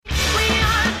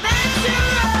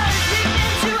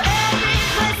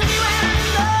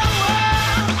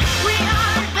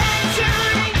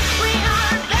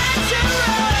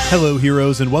Hello,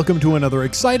 heroes, and welcome to another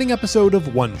exciting episode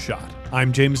of One Shot.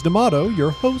 I'm James D'Amato, your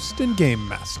host and game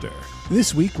master.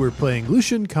 This week we're playing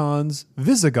Lucian Khan's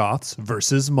Visigoths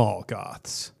versus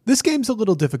Goths. This game's a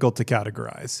little difficult to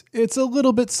categorize. It's a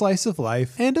little bit slice of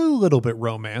life and a little bit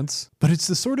romance, but it's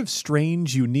the sort of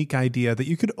strange, unique idea that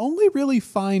you could only really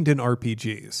find in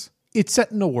RPGs. It's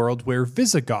set in a world where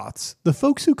Visigoths, the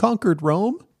folks who conquered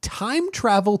Rome, time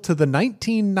travel to the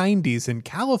 1990s in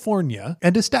California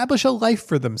and establish a life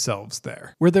for themselves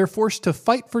there, where they're forced to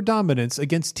fight for dominance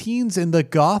against teens in the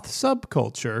goth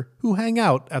subculture who hang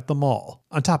out at the mall.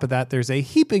 On top of that, there's a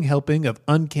heaping helping of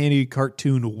uncanny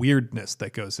cartoon weirdness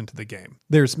that goes into the game.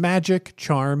 There's magic,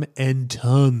 charm, and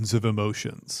tons of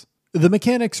emotions. The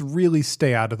mechanics really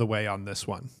stay out of the way on this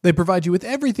one. They provide you with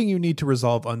everything you need to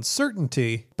resolve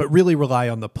uncertainty, but really rely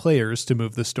on the players to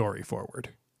move the story forward.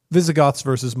 Visigoths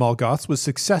vs. Goths was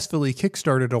successfully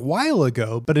kickstarted a while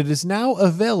ago, but it is now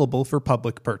available for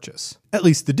public purchase. At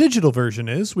least the digital version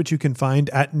is, which you can find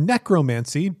at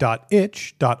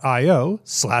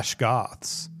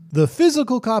necromancy.itch.io/goths. The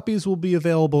physical copies will be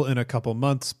available in a couple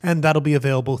months, and that'll be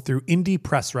available through Indie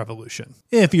Press Revolution.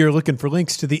 If you're looking for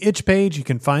links to the itch page, you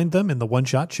can find them in the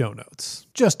one-shot show notes.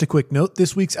 Just a quick note,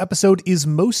 this week's episode is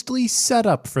mostly set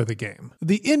up for the game.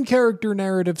 The in-character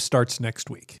narrative starts next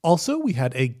week. Also, we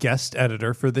had a guest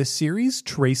editor for this series,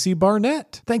 Tracy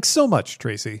Barnett. Thanks so much,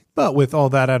 Tracy. But with all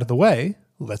that out of the way,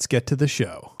 let's get to the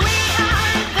show.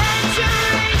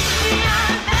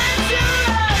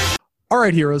 All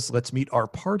right, heroes, let's meet our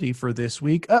party for this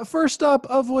week. First up,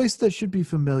 a voice that should be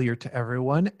familiar to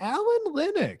everyone, Alan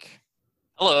Linick.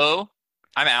 Hello,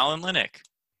 I'm Alan Linick.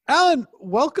 Alan,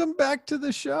 welcome back to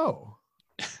the show.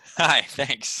 Hi,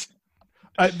 thanks.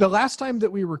 The last time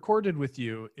that we recorded with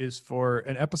you is for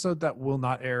an episode that will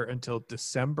not air until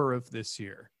December of this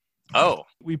year. Oh.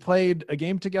 We played a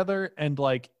game together and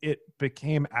it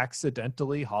became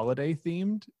accidentally holiday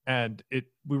themed, and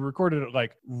we recorded it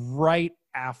right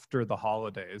after the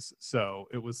holidays. So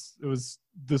it was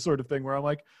the sort of thing where I'm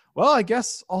like, well, I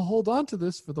guess I'll hold on to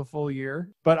this for the full year,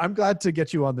 but I'm glad to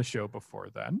get you on the show before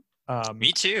then.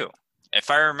 Me too. If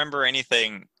I remember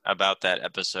anything about that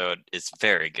episode, it's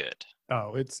very good.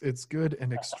 Oh, it's good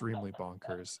and extremely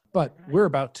bonkers. But we're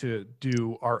about to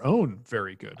do our own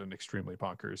very good and extremely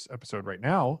bonkers episode right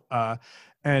now.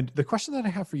 And the question that I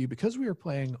have for you, because we are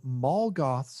playing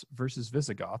Goths versus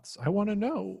Visigoths, I want to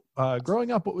know,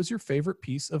 growing up, what was your favorite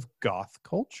piece of goth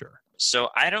culture? So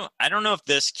I don't know if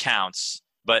this counts,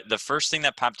 but the first thing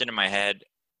that popped into my head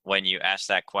when you asked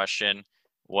that question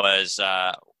was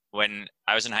when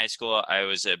I was in high school, I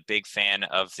was a big fan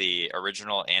of the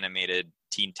original animated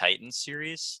Teen Titans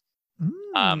series.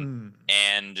 And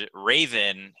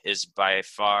Raven is by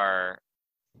far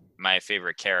my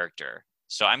favorite character.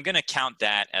 So I'm going to count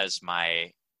that as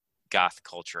my goth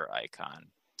culture icon.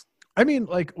 I mean,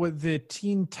 with the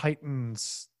Teen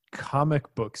Titans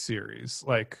comic book series,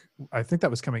 I think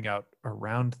that was coming out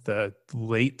around the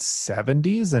late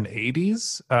 70s and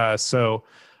 80s. So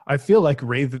I feel like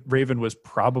Raven was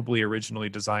probably originally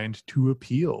designed to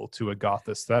appeal to a goth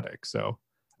aesthetic. So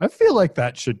I feel like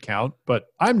that should count, but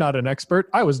I'm not an expert.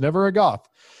 I was never a goth.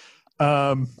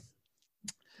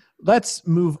 Let's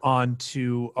move on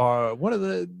to one of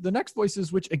the next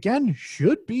voices, which again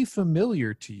should be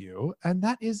familiar to you, and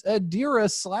that is Adira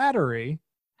Slattery.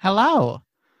 Hello.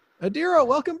 Adira,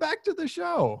 welcome back to the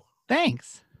show.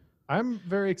 Thanks. I'm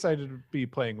very excited to be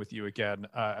playing with you again.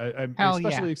 I'm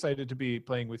especially excited to be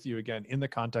playing with you again in the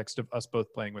context of us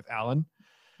both playing with Alan.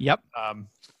 Yep.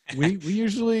 We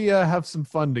usually have some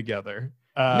fun together.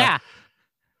 Yeah.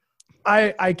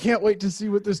 I can't wait to see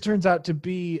what this turns out to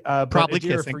be. Probably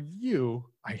Adira, kissing. For you,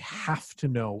 I have to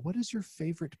know, what is your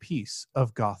favorite piece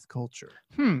of goth culture?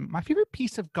 My favorite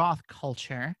piece of goth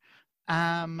culture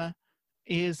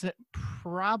is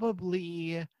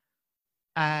probably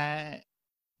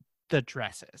the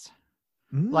dresses.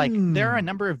 There are a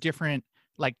number of different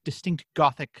distinct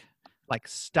gothic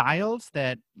styles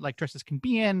that dresses can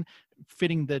be in,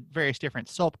 fitting the various different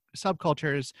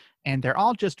subcultures, and they're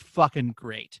all just fucking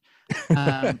great.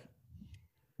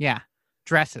 Yeah,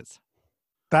 dresses.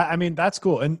 That's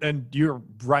cool. And you're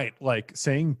right.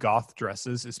 Saying goth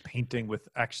dresses is painting with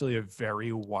actually a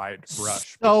very wide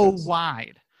brush. So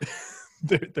wide.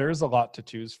 There's a lot to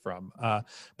choose from.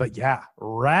 But yeah,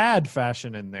 rad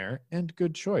fashion in there and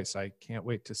good choice. I can't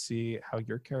wait to see how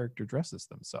your character dresses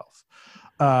themselves.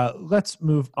 Let's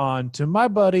move on to my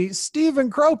buddy, Stephen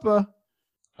Kropa.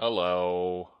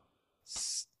 Hello.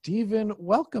 Stephen,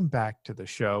 welcome back to the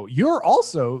show. You're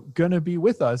also going to be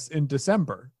with us in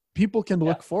December. People can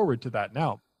look forward to that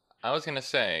now. I was going to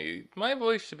say, my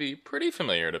voice should be pretty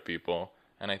familiar to people.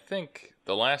 And I think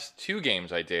the last 2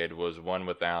 games I did was one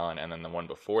with Alan, and then the one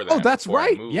before that. Oh, that's before I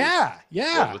right. moved, Yeah.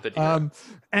 was with Adira.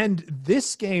 And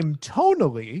this game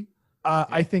tonally,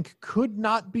 I Yeah. think could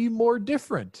not be more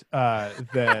different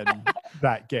than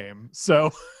that game.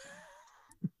 So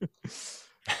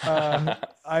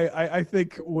I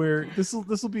think this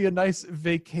will be a nice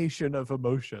vacation of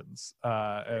emotions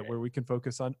where we can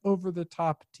focus on over the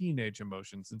top teenage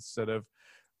emotions instead of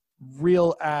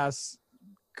real ass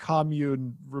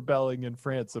commune rebelling in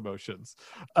France emotions.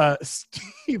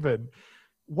 Steven,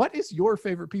 what is your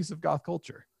favorite piece of goth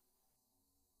culture?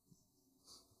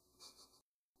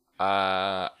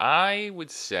 I would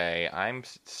say I'm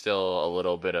still a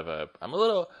little bit of I'm a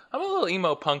little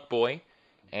emo punk boy,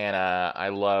 and I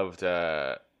loved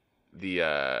the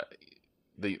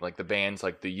bands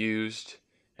like The Used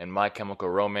and My Chemical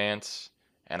Romance,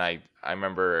 and I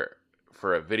remember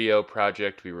for a video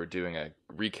project we were doing a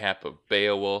recap of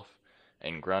Beowulf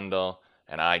and Grundle,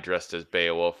 and I dressed as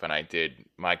Beowulf and I did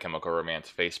My Chemical Romance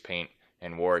face paint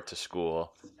and wore it to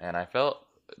school, and I felt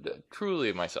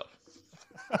truly myself.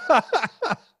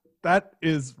 That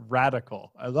is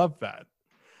radical. I love that.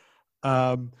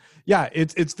 Yeah,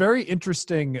 it's very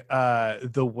interesting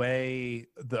the way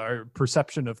our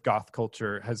perception of goth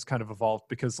culture has kind of evolved,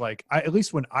 because like at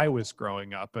least when I was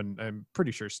growing up, and I'm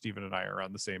pretty sure Steven and I are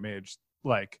around the same age,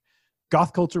 like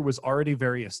goth culture was already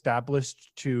very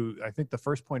established. To I think the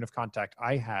first point of contact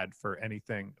I had for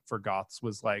anything for goths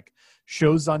was like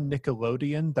shows on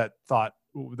Nickelodeon that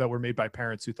were made by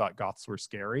parents who thought goths were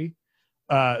scary.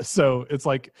 So it's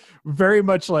like very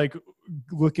much like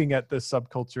looking at this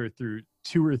subculture through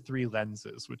 2 or 3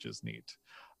 lenses, which is neat.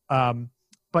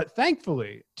 But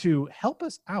thankfully, to help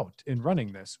us out in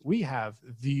running this, we have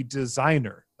the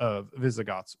designer of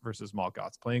Visigoths versus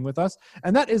Molgoths playing with us,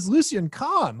 and that is Lucian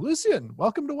Kahn. Lucian,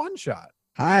 welcome to One Shot.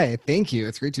 Hi, thank you.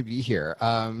 It's great to be here.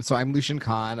 So I'm Lucian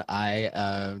Kahn.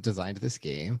 I designed this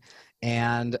game,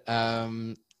 and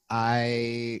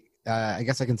I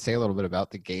guess I can say a little bit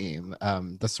about the game.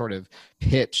 The sort of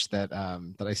pitch that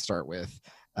I start with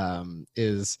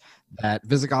is that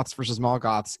Visigoths versus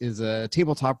Molgoths is a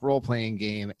tabletop role-playing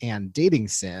game and dating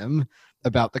sim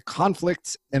about the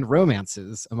conflicts and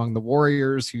romances among the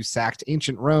warriors who sacked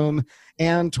ancient Rome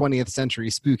and 20th century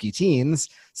spooky teens,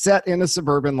 set in a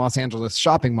suburban Los Angeles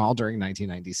shopping mall during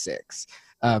 1996.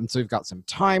 So we've got some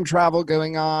time travel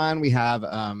going on. We have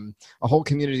a whole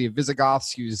community of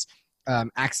Visigoths who's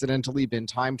accidentally been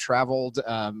time traveled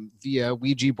via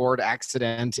Ouija board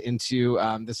accident into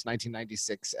this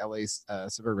 1996 LA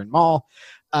suburban mall.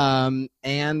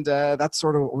 And that's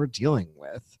sort of what we're dealing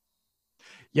with.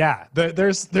 Yeah,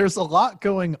 there's a lot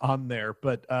going on there,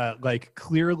 but like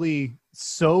clearly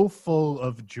so full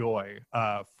of joy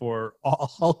for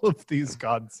all of these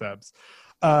concepts.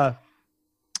 I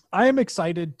am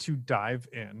excited to dive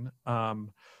in.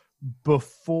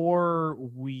 Before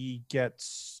we get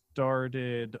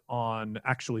started on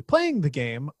actually playing the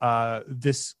game,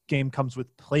 this game comes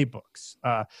with playbooks.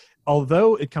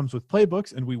 Although it comes with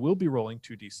playbooks, and we will be rolling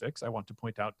 2d6, I want to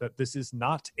point out that this is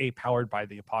not a Powered by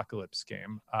the Apocalypse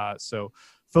game. So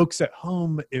folks at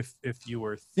home, if you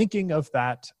were thinking of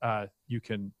that, you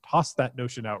can toss that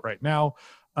notion out right now.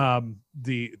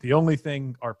 The only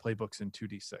thing are playbooks in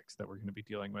 2d6 that we're going to be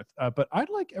dealing with. But I'd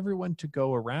like everyone to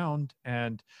go around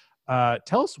and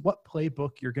tell us what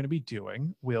playbook you're going to be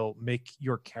doing. We'll make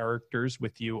your characters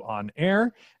with you on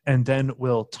air, and then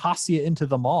we'll toss you into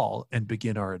the mall and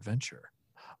begin our adventure.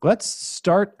 Let's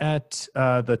start at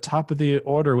the top of the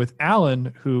order with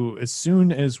Alan, who, as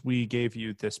soon as we gave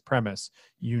you this premise,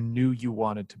 you knew you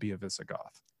wanted to be a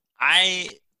Visigoth. I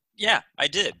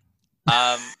did.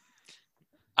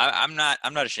 I'm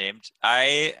not ashamed.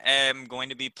 I am going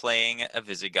to be playing a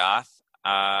Visigoth.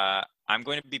 I'm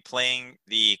going to be playing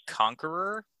the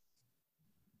Conqueror,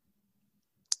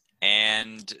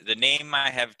 and the name I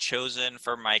have chosen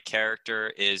for my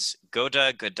character is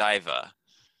Goda Godiva.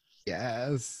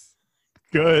 Yes.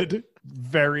 Good.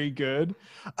 Very good.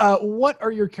 What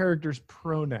are your character's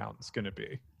pronouns going to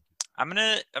be? I'm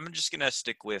just gonna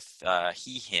stick with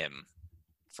he, him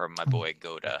from my boy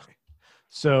Goda. Okay.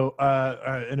 So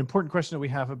an important question that we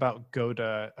have about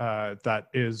Goda that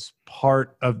is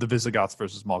part of the Visigoths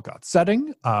versus Molgoths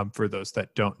setting, for those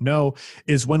that don't know,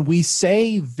 is when we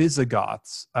say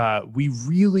Visigoths, we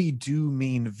really do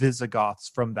mean Visigoths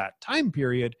from that time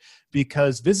period,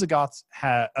 because Visigoths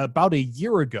had, about a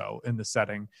year ago in the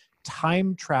setting,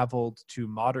 time traveled to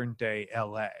modern day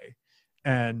LA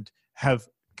and have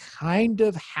kind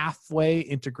of halfway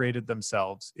integrated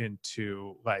themselves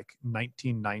into like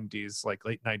 1990s, like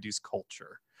late 90s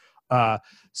culture.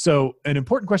 So an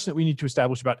important question that we need to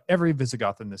establish about every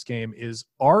Visigoth in this game is,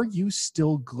 are you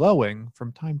still glowing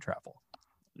from time travel?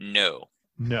 No.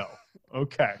 No.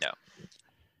 Okay. No.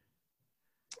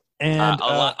 And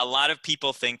a lot of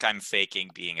people think I'm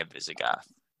faking being a Visigoth.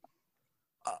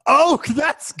 oh,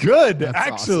 that's good. That's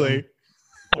actually,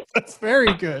 that's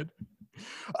very good.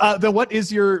 Then what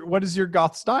is your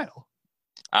goth style?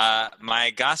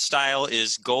 My goth style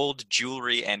is gold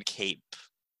jewelry and cape.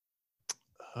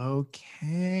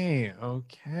 Okay.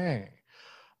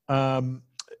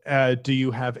 Do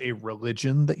you have a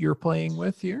religion that you're playing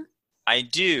with here? I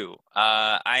do.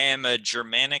 I am a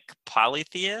Germanic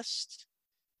polytheist,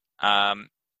 and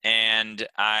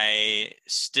I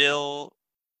still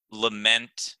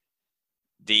lament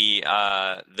the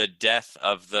death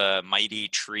of the mighty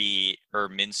tree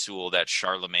Minsul that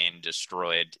Charlemagne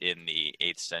destroyed in the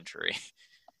 8th century.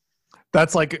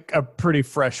 That's like a pretty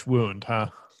fresh wound, huh?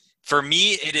 For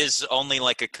me, it is only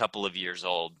like a couple of years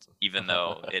old, even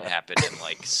though it happened in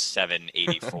like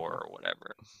 784 or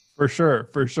whatever. For sure.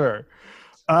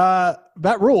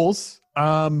 That rules.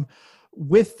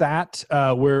 With that,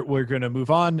 we're going to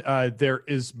move on. There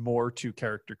is more to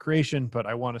character creation, but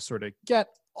I want to sort of get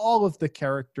all of the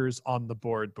characters on the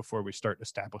board before we start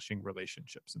establishing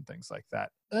relationships and things like that.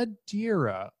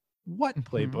 Adira, what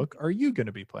playbook are you going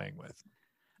to be playing with?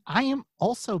 I am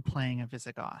also playing a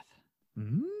Visigoth.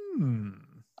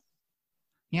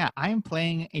 Yeah, I am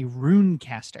playing a rune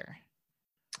caster.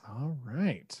 All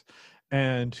right.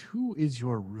 And who is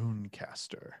your rune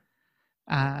caster?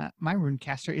 My rune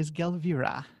caster is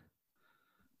Gelvira.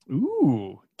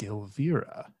 Ooh,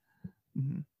 Gelvira.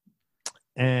 Mm-hmm.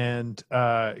 And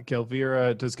does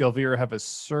Gelvira have a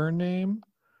surname?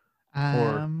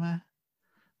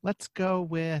 Let's go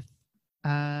with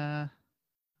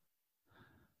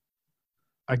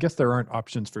I guess there aren't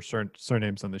options for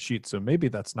surnames on the sheet, so maybe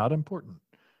that's not important.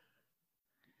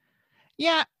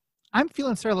 Yeah, I'm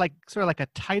feeling sort of like a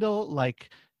title, like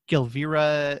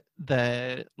Gelvira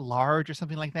the Large or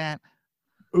something like that.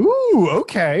 Ooh,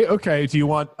 okay. Do you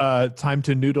want time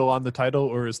to noodle on the title,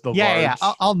 or is the large? Yeah.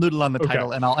 I'll noodle on the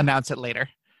title and I'll announce it later.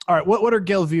 All right. What are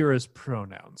Gelvira's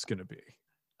pronouns going to be?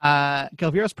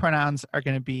 Gelvira's pronouns are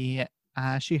going to be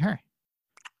she, her.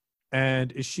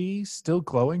 And is she still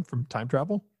glowing from time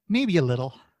travel? Maybe a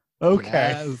little.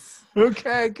 Okay. Yes.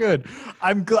 Okay, good.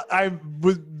 I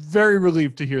was very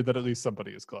relieved to hear that at least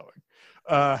somebody is glowing.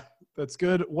 That's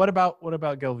good. What about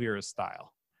Gelvira's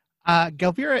style?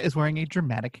 Gelvira is wearing a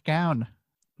dramatic gown.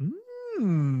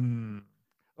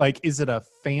 Like, is it a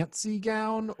fancy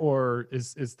gown, or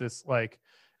is this like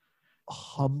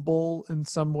humble in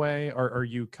some way? Or are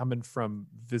you coming from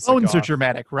Visigoth? Bones are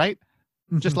dramatic, right?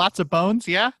 Just lots of bones.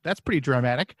 Yeah, that's pretty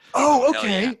dramatic. Oh,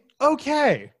 okay. Yeah.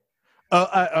 Okay.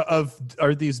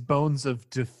 Are these bones of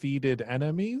defeated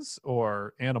enemies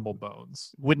or animal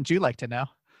bones? Wouldn't you like to know?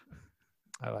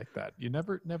 I like that. You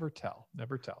never tell.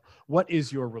 Never tell. What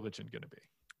is your religion going to be?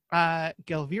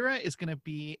 Gelvira is going to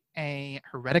be a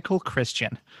heretical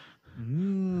Christian.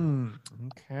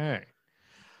 Okay.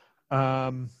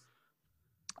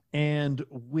 And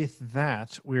with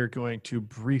that, we're going to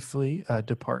briefly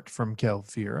depart from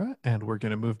Gelvira, and we're going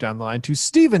to move down the line to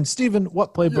Steven. Steven,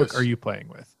 what playbook are you playing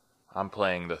with? I'm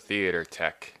playing the theater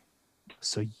tech.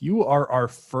 So you are our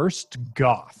first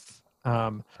goth.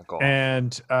 And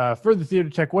for the theater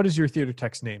tech, what is your theater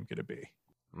tech's name going to be?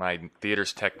 My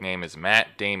theater's tech name is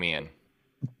Matt Damien.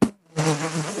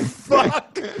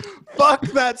 Fuck,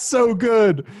 that's so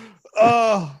good.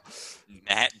 Oh,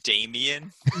 Matt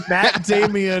Damien? Matt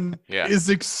Damien Yeah. is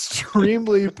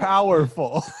extremely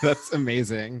powerful. That's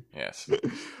amazing. Yes.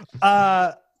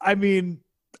 I mean,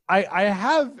 I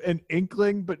have an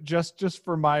inkling, but just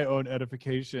for my own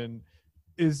edification,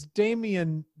 is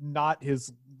Damien not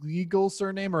his legal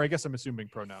surname? Or I guess I'm assuming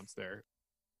pronouns there.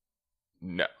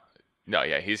 No,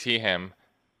 yeah, he's he, him.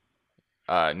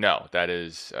 No, that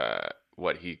is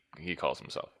what he calls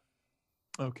himself.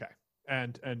 Okay.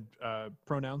 And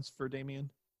pronouns for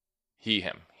Damien? He,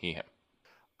 him.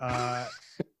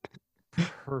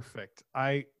 Perfect.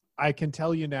 I can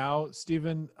tell you now,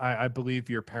 Stephen, I believe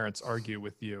your parents argue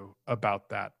with you about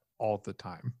that all the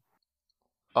time.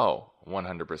 Oh,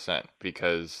 100%.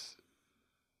 Because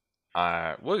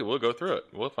we'll go through it.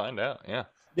 We'll find out. Yeah.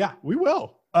 Yeah, we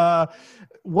will.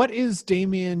 What is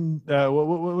Damien?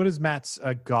 What is Matt's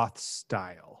goth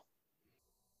style?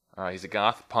 He's a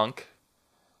goth punk.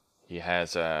 He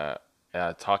has he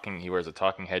wears a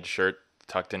talking head shirt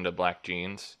tucked into black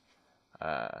jeans,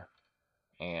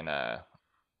 and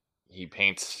he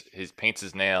paints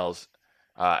his nails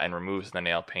and removes the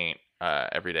nail paint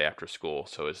every day after school,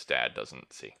 so his dad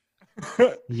doesn't see.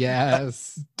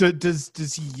 Yes.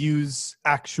 Does he use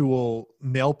actual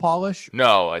nail polish?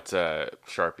 No, it's a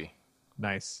Sharpie.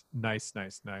 Nice.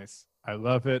 I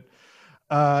love it.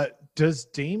 Does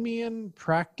Damien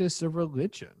practice a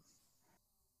religion?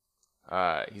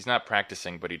 He's not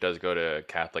practicing, but he does go to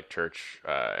Catholic church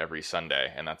every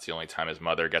Sunday, and that's the only time his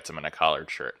mother gets him in a collared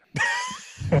shirt.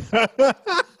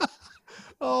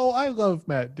 Oh, I love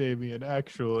Matt Damien,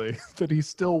 actually. That he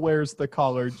still wears the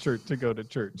collared shirt to go to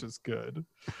church is good.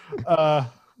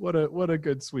 What a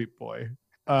good sweet boy.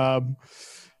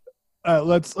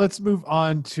 Let's move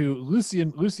on to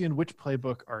Lucian. Lucian, which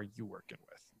playbook are you working with?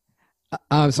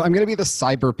 So I'm going to be the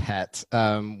cyber pet,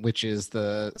 which is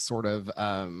the sort of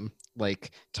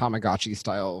like Tamagotchi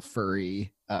style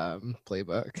furry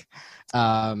playbook.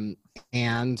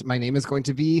 And my name is going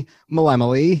to be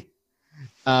Malemily.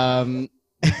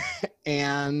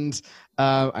 And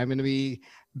I'm going to be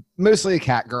mostly a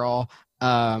cat girl.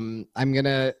 I'm going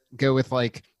to go with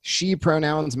like she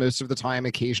pronouns most of the time,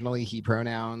 occasionally he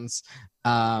pronouns.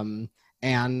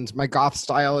 And my goth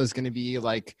style is going to be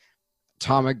like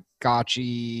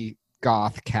Tamagotchi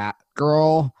goth cat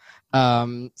girl.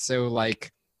 So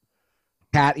like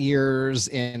cat ears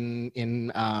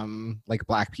in like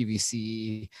black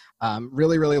PVC,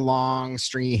 really, really long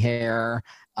stringy hair,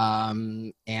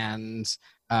 and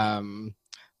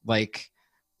like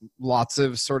lots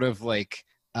of sort of like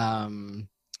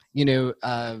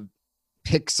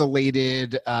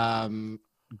pixelated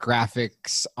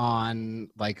graphics on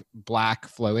like black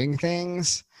flowing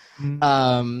things.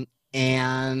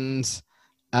 And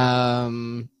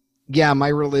yeah, my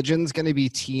religion's going to be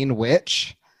teen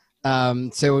witch.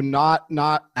 So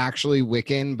not actually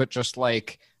Wiccan, but just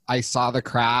like I saw the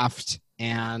craft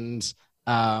and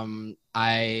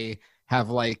I have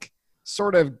like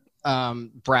sort of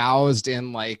browsed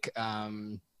in like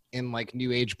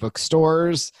new age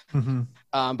bookstores.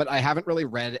 But I haven't really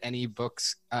read any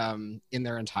books in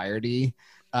their entirety.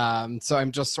 So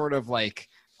I'm just sort of like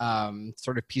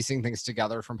sort of piecing things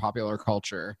together from popular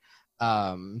culture.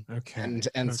 Okay.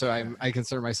 So I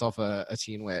consider myself a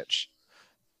teen witch.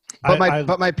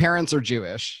 But my parents are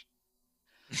Jewish.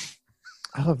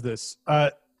 I love this.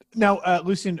 Now,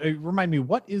 Lucian, remind me,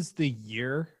 what is the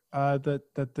year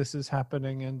that this is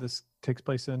happening and this takes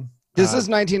place in? This is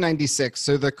 1996,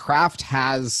 so The Craft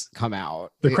has come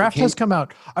out. The Craft has come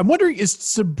out. I'm wondering, is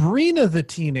Sabrina the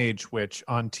Teenage Witch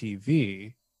on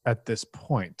TV at this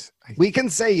point? We can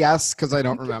say yes because I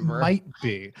don't remember. It might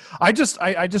be. I just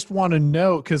want to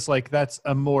know because like that's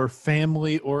a more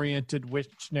family-oriented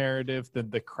witch narrative than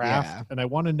The Craft, and I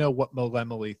want to know what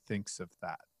Malemily thinks of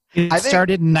that. It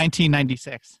started in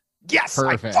 1996. Yes,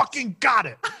 perfect. I fucking got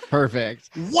it. Perfect.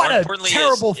 What a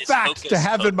terrible fact to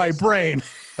have in my brain.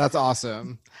 That's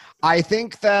awesome. I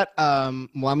think that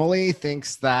Malemily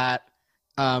thinks that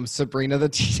Sabrina the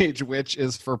Teenage Witch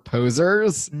is for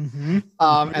posers, and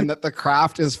that The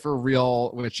Craft is for real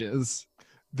witches.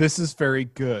 This is very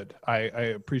good. I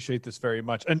appreciate this very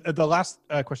much. And the last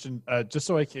question, just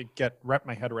so I can wrap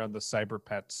my head around the cyber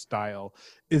pet style,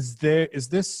 is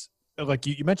this like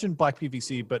you mentioned black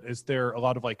PVC, but is there a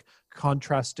lot of like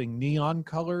contrasting neon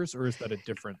colors, or is that a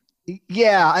different?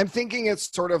 Yeah, I'm thinking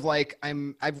it's sort of like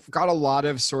I've got a lot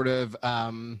of sort of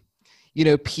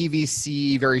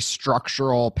PVC, very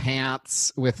structural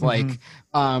pants with like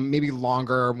maybe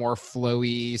longer, more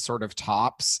flowy sort of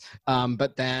tops.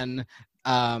 But then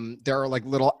there are like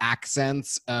little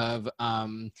accents of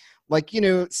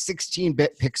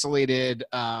 16-bit pixelated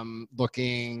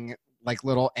looking like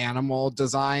little animal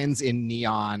designs in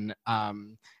neon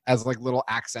as like little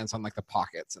accents on like the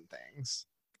pockets and things.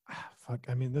 Fuck,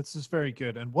 I mean, this is very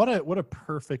good. And what a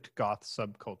perfect goth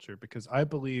subculture, because I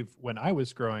believe when I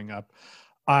was growing up,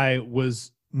 I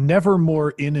was never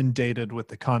more inundated with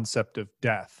the concept of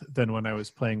death than when I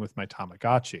was playing with my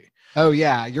Tamagotchi. Oh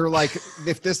yeah, you're like,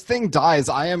 if this thing dies,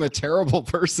 I am a terrible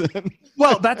person.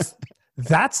 Well, that's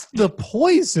the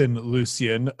poison,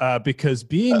 Lucian, because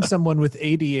being someone with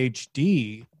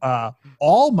ADHD,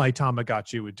 all my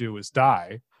Tamagotchi would do is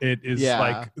die. It is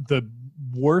like the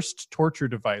worst torture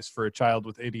device for a child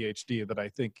with ADHD that I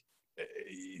think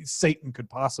Satan could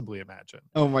possibly imagine.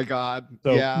 Oh my God.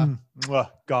 So, yeah.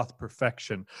 Goth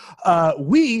perfection.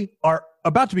 We are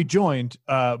about to be joined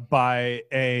by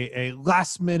a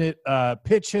last minute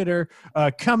pitch hitter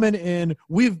coming in.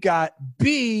 We've got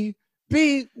B,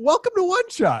 welcome to One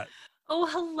Shot. Oh,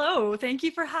 hello. Thank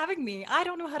you for having me. I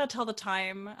don't know how to tell the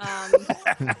time.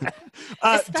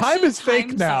 Time is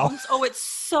fake now. Zones. Oh, it's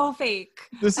so fake.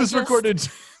 This is recorded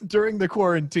during the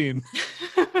quarantine.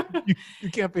 You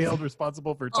can't be held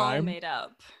responsible for time. All made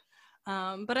up.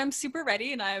 But I'm super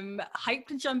ready and I'm hyped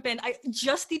to jump in. I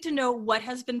just need to know what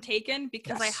has been taken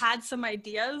because I had some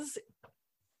ideas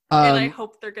and I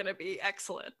hope they're going to be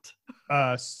excellent.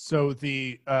 So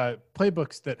the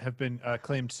playbooks that have been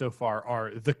claimed so far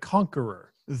are the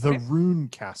Conqueror, the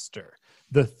Runecaster,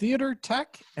 the Theater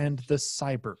Tech, and the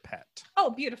Cyber Pet.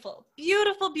 Oh, beautiful.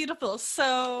 Beautiful, beautiful.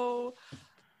 So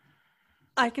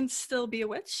I can still be a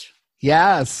witch?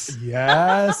 Yes.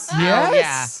 Yes. Hell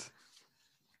yes.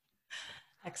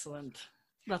 Excellent.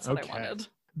 That's what I wanted.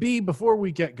 B, before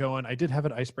we get going, I did have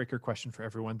an icebreaker question for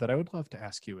everyone that I would love to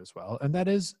ask you as well. And that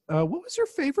is, what was your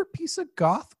favorite piece of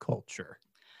goth culture?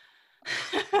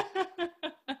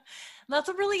 That's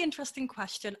a really interesting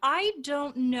question. I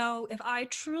don't know if I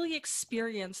truly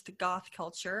experienced goth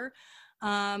culture.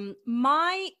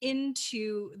 My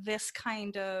into this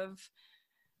kind of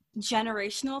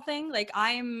generational thing, like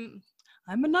I'm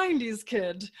a 90s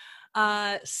kid.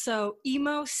 So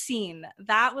emo scene,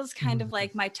 that was kind of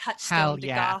like my touchstone to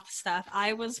goth stuff.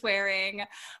 I was wearing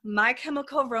My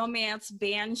Chemical Romance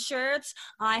band shirts.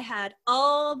 I had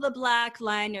all the black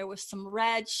liner with some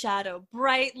red shadow,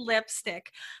 bright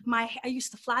lipstick. I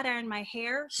used to flat iron my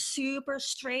hair super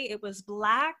straight. It was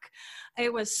black.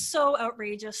 It was so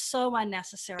outrageous, so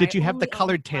unnecessary. Did you have the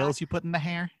colored tails you put in the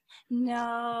hair?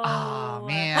 No. Oh,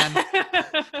 man.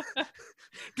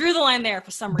 Drew the line there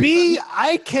for some reason. B,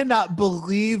 I cannot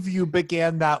believe you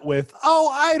began that with, oh,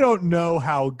 I don't know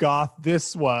how goth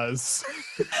this was.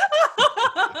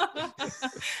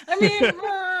 I mean,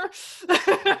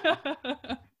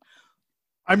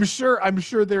 I'm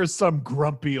sure there's some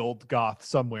grumpy old goth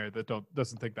somewhere that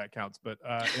doesn't think that counts. But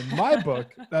in my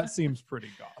book, that seems pretty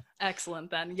goth.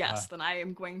 Excellent, then. Yes, then I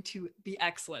am going to be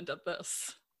excellent at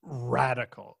this.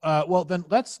 Radical. Well, then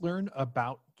let's learn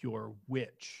about your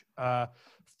witch.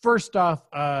 First off,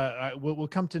 we'll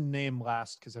come to name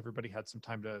last because everybody had some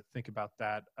time to think about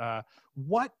that.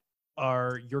 What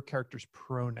are your character's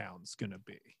pronouns going to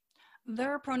be?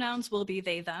 Their pronouns will be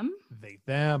they, them. They,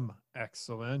 them.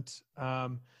 Excellent.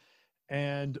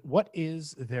 And what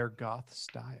is their goth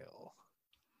style?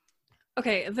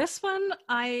 Okay, this one, so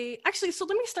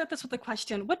let me start this with a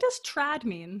question. What does trad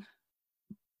mean?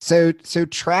 So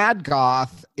trad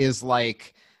goth is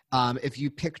like, if you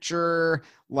picture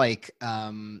like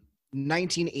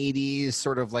 1980s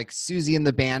sort of like Susie and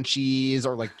the Banshees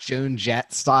or like Joan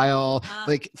Jett style,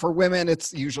 like for women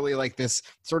it's usually like this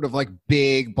sort of like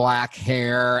big black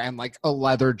hair and like a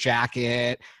leather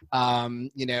jacket,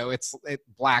 it's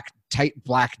tight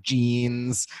black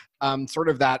jeans, sort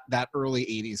of that early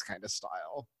 80s kind of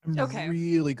style. I'm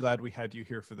really glad we had you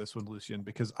here for this one, Lucian,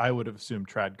 because I would have assumed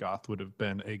trad goth would have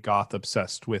been a goth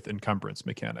obsessed with encumbrance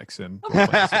mechanics and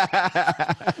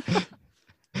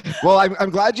Well, I'm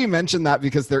glad you mentioned that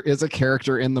because there is a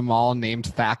character in the mall named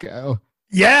Thaco.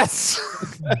 Yes.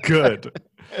 Good.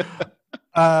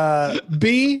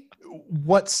 B,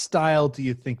 what style do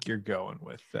you think you're going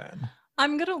with then?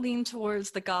 I'm gonna lean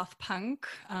towards the goth punk.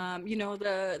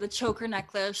 The choker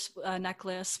necklace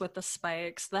with the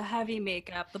spikes, the heavy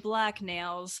makeup, the black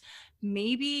nails,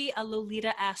 maybe a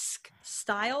Lolita-esque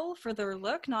style for their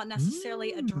look, not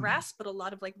necessarily a dress, but a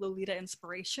lot of like Lolita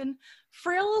inspiration.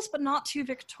 Frills, but not too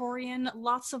Victorian.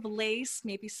 Lots of lace,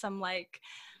 maybe some like,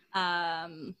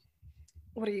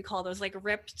 what do you call those? Like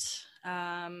ripped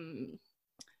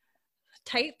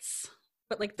tights.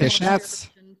 But like the fishnets.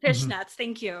 Fishnets,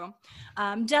 thank you.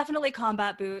 Definitely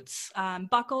combat boots,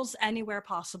 buckles anywhere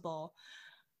possible.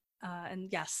 And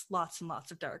yes, lots and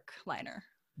lots of dark liner.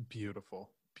 Beautiful.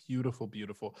 Beautiful,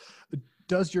 beautiful.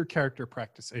 Does your character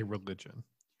practice a religion?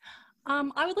 I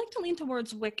would like to lean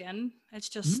towards Wiccan. It's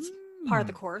just part of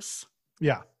the course.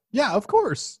 Yeah. Yeah, of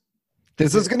course.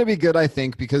 This is going to be good, I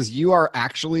think, because you are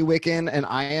actually Wiccan and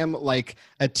I am like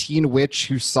a teen witch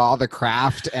who saw The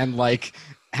Craft and like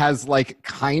has like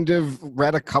kind of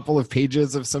read a couple of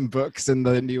pages of some books in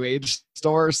the New Age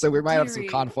store, so we might have some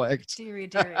conflict. Dearie.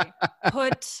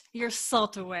 Put your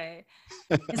salt away.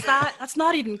 That's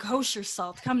not even kosher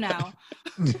salt. Come now.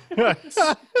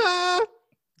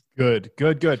 Good.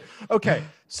 Okay,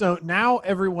 so now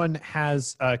everyone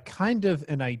has kind of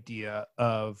an idea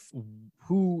of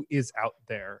who is out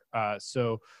there.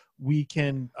 So we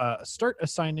can start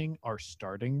assigning our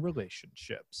starting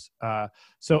relationships.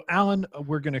 So Alan,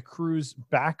 we're going to cruise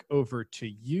back over to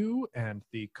you and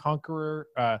the Conqueror.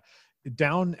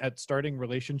 Down at starting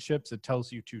relationships, it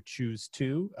tells you to choose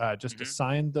two. Just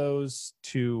assign those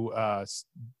to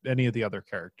any of the other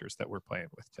characters that we're playing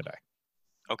with today.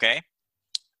 Okay.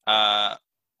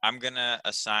 I'm going to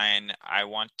assign, I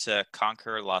want to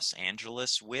conquer Los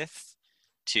Angeles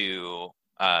to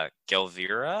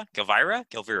Gelvira.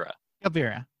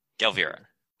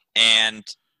 and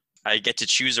I get to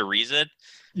choose a reason.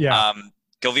 Yeah.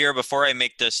 Galvira, before I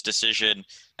make this decision,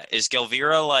 is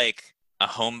Galvira like a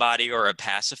homebody or a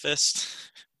pacifist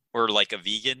or like a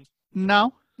vegan?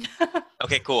 No.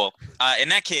 Okay, cool. In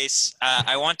that case,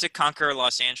 I want to conquer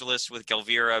Los Angeles with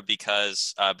Galvira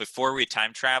because before we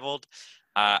time traveled,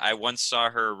 I once saw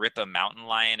her rip a mountain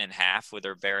lion in half with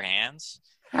her bare hands.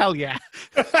 Hell yeah.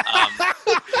 And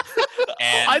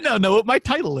I don't know what my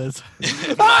title is.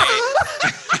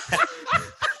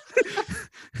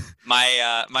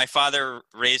 my father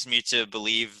raised me to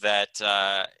believe that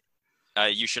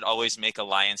you should always make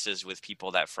alliances with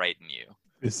people that frighten you.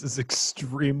 This is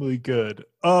extremely good.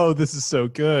 Oh, this is so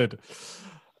good.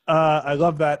 I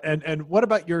love that. And what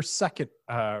about your second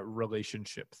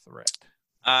relationship thread?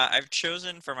 I've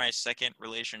chosen for my second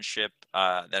relationship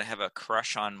that I have a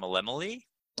crush on Malemole.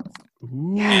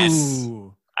 Ooh. Yes.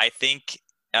 I think,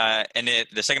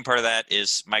 the second part of that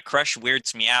is my crush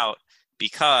weirds me out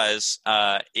because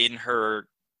in her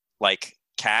like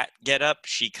cat getup,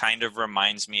 she kind of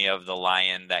reminds me of the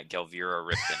lion that Galvira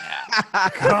ripped in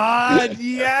half. God,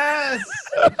 yes.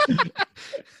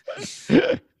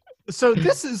 So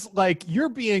this is like you're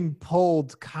being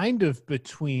pulled kind of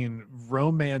between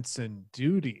romance and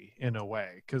duty in a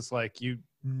way, because like you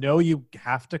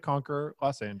have to conquer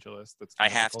Los Angeles. That's I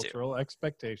the have cultural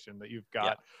expectation that you've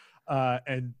got. Yeah.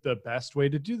 And the best way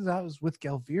to do that is with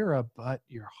Galvira, but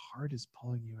your heart is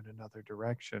pulling you in another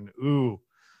direction. Ooh,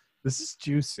 this is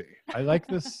juicy. I like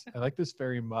this. I like this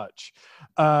very much.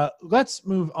 Let's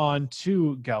move on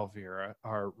to Galvira,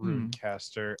 our rune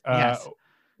caster. Yes.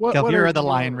 Galvira the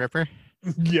Lion Ripper.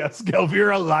 Yes,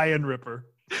 Galvira Lion Ripper.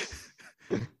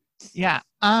 Yeah.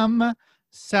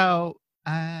 So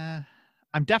I'm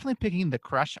definitely picking the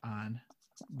crush on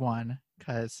one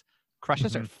because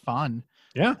crushes are fun.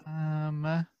 Yeah.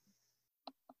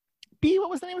 B,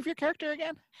 what was the name of your character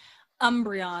again?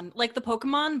 Umbreon, like the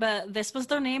Pokemon, but this was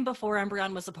their name before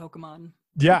Umbreon was a Pokemon.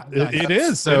 Yeah, it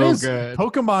is. So it is good.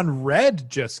 Pokemon Red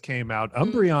just came out.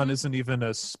 Umbreon isn't even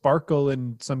a sparkle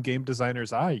in some game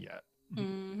designer's eye yet.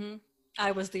 Mm-hmm.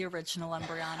 I was the original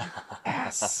Umbreon.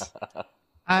 Yes.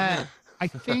 I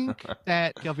think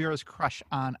that Galvira's crush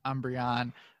on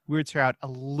Umbreon weirds her out a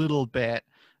little bit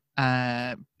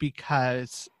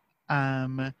because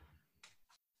Galvira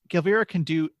can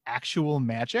do actual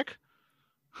magic.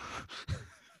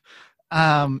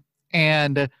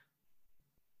 And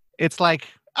it's like,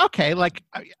 okay, like,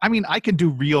 I mean, I can do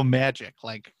real magic.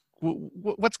 Like,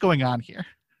 what's going on here?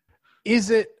 Is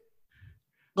it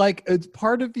like it's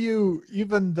part of you,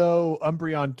 even though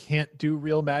Umbreon can't do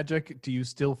real magic, do you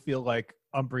still feel like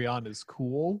Umbreon is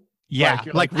cool? Yeah,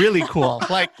 like really cool.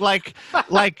 like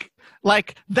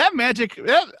that magic.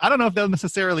 I don't know if they'll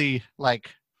necessarily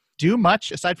like do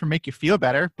much aside from make you feel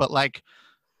better, but like,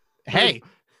 hey,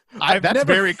 that's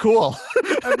very cool.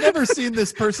 I've never seen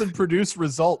this person produce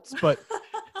results, but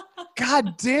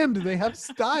god damn, do they have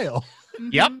style.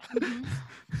 Yep.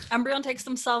 Umbreon takes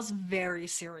themselves very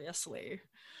seriously.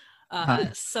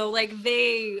 So like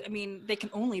they can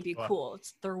only be cool.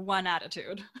 It's their one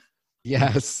attitude.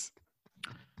 Yes.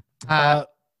 And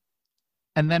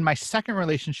then my second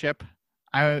relationship,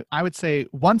 I would say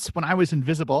once when I was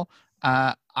invisible,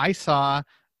 I saw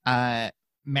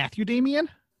Matthew Damien.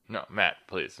 No, Matt,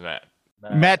 please, Matt.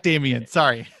 Matt Damien,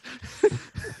 sorry.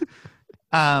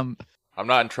 I'm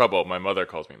not in trouble. My mother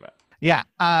calls me Matt. Yeah.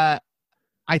 I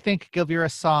think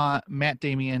Galvira saw Matt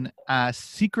Damien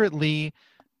secretly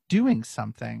doing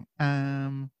something.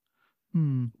 Do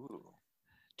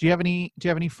you have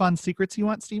any fun secrets you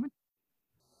want, Steven?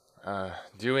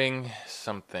 Doing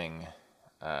something.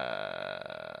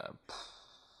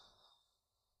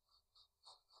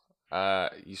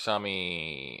 You saw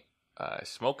me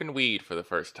smoking weed for the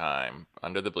first time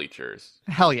under the bleachers.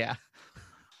 Hell yeah.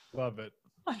 Love it.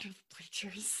 Under the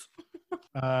bleachers.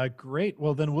 Great.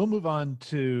 Well, then we'll move on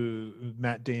to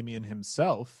Matt Damien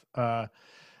himself.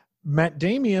 Matt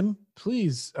Damien,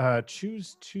 please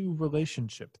choose 2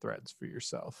 relationship threads for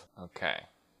yourself. Okay.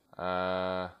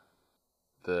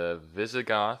 The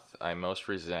Visigoth I most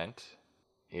resent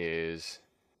is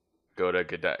go to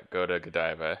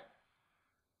Godiva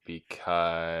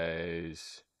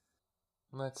because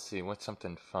let's see, what's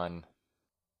something fun?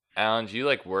 Alan, do you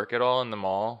like work at all in the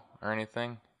mall or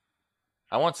anything?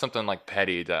 I want something like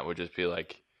petty that would just be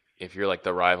like if you're like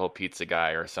the rival pizza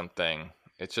guy or something.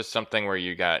 It's just something where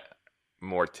you got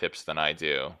more tips than I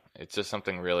do. It's just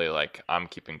something really like I'm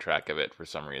keeping track of it for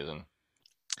some reason.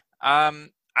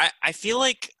 I feel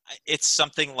like it's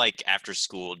something like after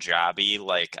school jobby,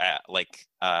 like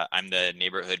I'm the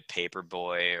neighborhood paper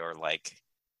boy, or like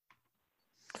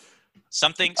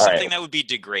Something right. that would be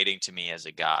degrading to me as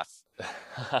a goth.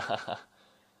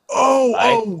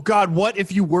 Oh God! What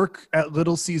if you work at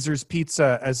Little Caesar's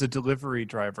Pizza as a delivery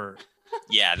driver?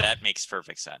 Yeah, that makes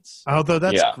perfect sense. Although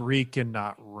that's Yeah. Greek and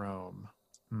not Rome.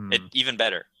 It even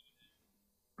better.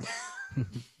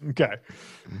 Okay,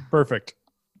 perfect.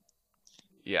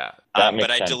 Yeah. That makes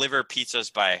But I sense. deliver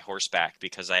pizzas by horseback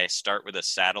because I start with a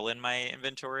saddle in my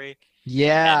inventory.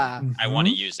 Yeah. And I want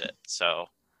to Mhm. use it. So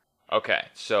Okay,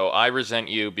 so I resent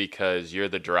you because you're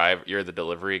the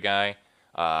delivery guy,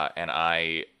 and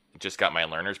I just got my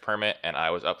learner's permit and I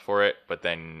was up for it, but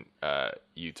then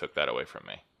you took that away from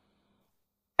me.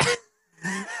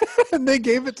 And they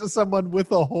gave it to someone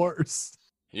with a horse.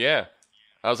 Yeah,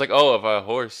 I was like, oh, if a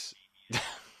horse,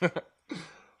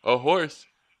 a horse,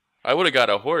 I would have got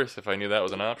a horse if I knew that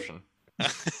was an option.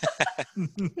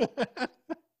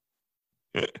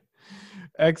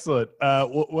 Excellent.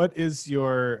 What is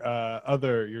your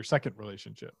your second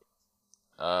relationship?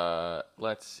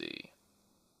 Let's see.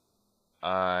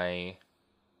 I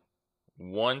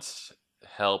once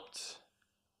helped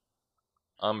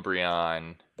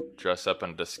Umbreon dress up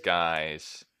in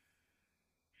disguise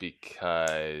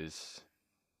because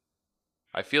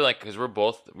I feel like because we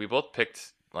both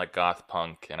picked like goth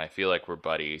punk, and I feel like we're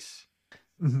buddies.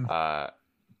 Mhm.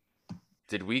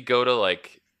 Did we go to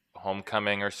like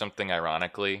homecoming or something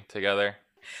ironically together?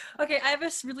 Okay, I have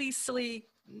a really silly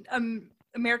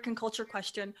American culture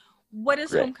question. What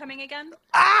is Great. homecoming again?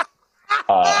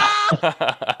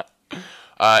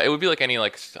 It would be like any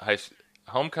like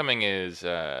homecoming is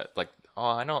like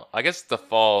I know I guess the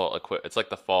fall it's like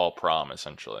the fall prom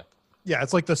essentially. Yeah,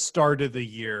 it's like the start of the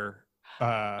year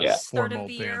Yeah. Start formal of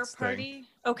the year dance party?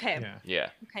 Okay. thing. Yeah. Yeah,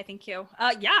 Okay, thank you.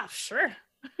 Yeah, sure.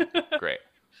 great.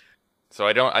 So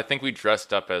I think we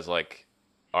dressed up as like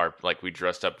we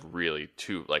dressed up really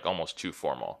too like almost too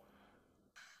formal.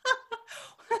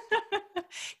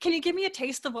 Can you give me a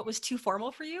taste of what was too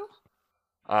formal for you?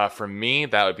 For me,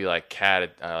 that would be like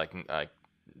like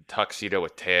tuxedo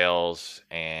with tails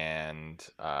and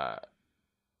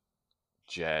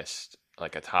just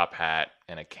like a top hat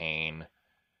and a cane.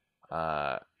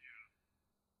 And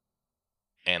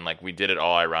like we did it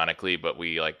all ironically, but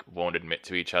we like won't admit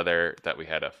to each other that we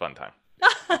had a fun time.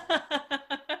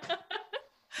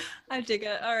 I dig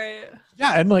it. All right.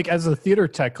 Yeah, and like as a theater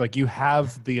tech, like you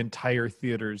have the entire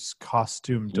theater's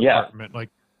costume Yeah. department. Like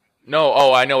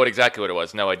No, I know exactly what it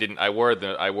was. No, I didn't. I wore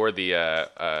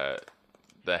the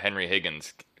Henry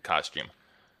Higgins costume.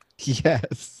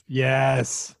 Yes.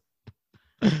 yes.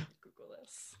 Google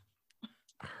this.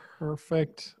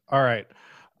 Perfect. All right.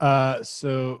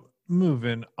 So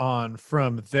moving on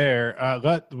from there,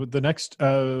 the next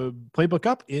playbook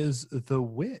up is the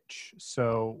witch.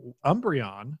 So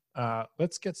Umbreon,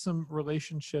 let's get some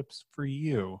relationships for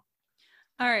you.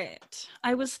 All right.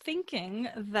 I was thinking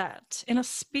that a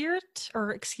spirit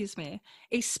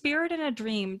in a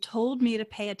dream told me to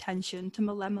pay attention to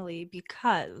Melemele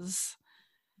because,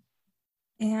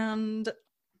 and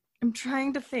I'm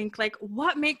trying to think like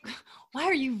why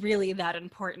are you really that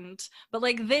important? But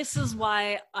like this is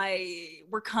why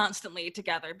we're constantly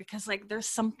together because like there's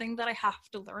something that I have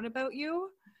to learn about you,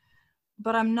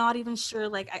 but I'm not even sure.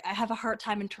 Like I have a hard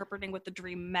time interpreting what the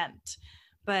dream meant.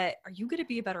 But are you going to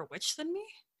be a better witch than me?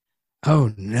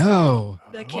 Oh no.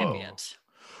 That can't be Oh. it.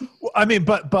 Well, I mean,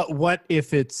 but what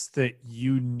if it's that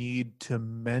you need to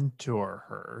mentor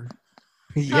her?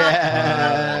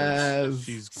 Yes.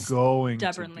 She's going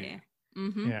Stubbornly. to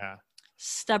Mm-hmm. be. Yeah.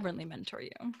 Stubbornly mentor you.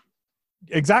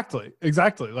 Exactly.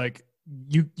 Like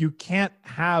you can't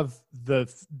have the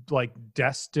like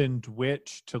destined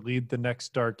witch to lead the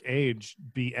next dark age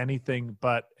be anything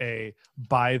but a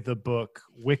by the book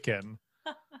Wiccan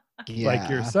like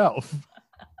yourself.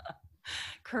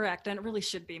 Correct. And it really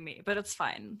should be me, but it's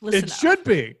fine. It should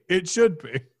be. It should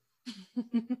be.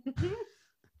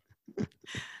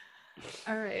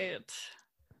 All right.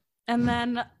 And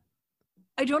then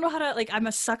I don't know how to, like, I'm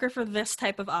a sucker for this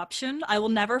type of option. I will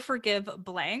never forgive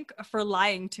blank for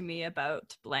lying to me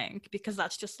about blank because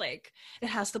that's just like, it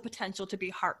has the potential to be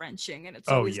heart-wrenching and it's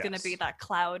always going to be that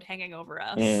cloud hanging over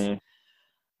us. Yeah.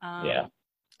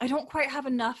 I don't quite have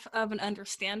enough of an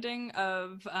understanding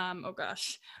of,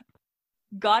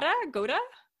 Godiva?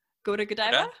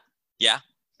 Yeah.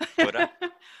 Goda.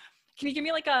 Can you give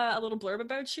me like a little blurb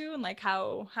about you and like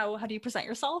how do you present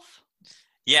yourself?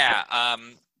 Yeah.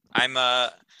 I'm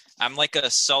like a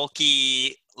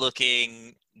sulky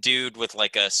looking dude with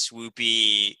like a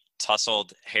swoopy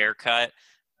tousled haircut.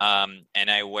 And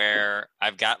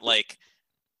I've got like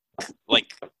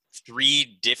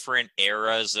 3 different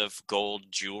eras of gold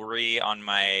jewelry on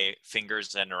my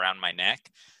fingers and around my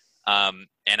neck.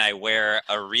 And I wear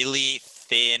a really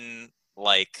thin,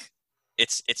 like,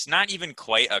 it's not even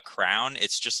quite a crown.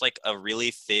 It's just like a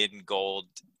really thin gold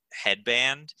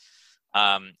headband,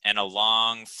 and a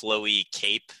long flowy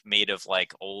cape made of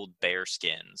like old bear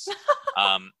skins.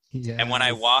 And when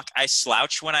I walk, I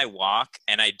slouch when I walk,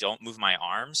 and I don't move my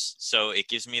arms, so it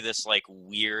gives me this like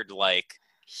weird, like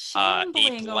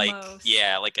Shambling ape-like, almost.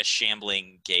 yeah, like a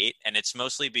shambling gait. And it's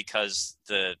mostly because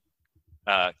the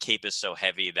cape is so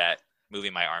heavy that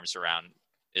moving my arms around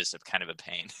is kind of a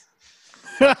pain.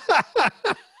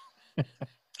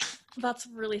 That's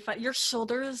really fun. Your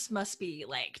shoulders must be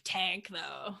like tank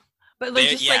though. But like,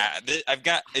 just like I've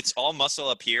got, it's all muscle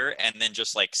up here and then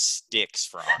just like sticks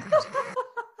for arms.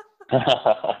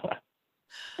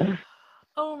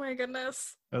 oh my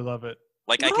goodness. I love it.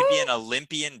 Like, I could be an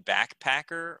Olympian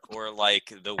backpacker or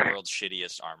like the world's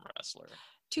shittiest arm wrestler.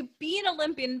 To be an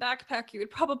Olympian backpacker, you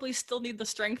would probably still need the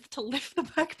strength to lift the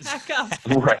backpack up.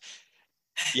 Right.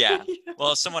 Yeah.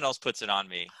 Well, if someone else puts it on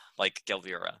me, like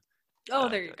Gelvira. Oh,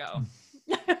 there you go.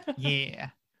 Yeah.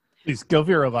 Please,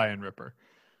 Gelvira Lion Ripper.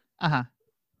 Uh-huh.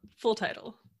 Full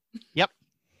title. Yep.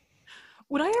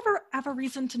 Would I ever have a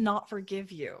reason to not forgive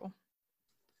you?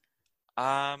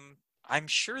 I'm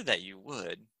sure that you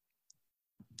would.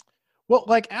 Well,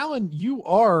 like, Alan, you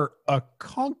are a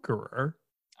conqueror.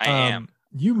 I am.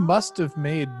 You must have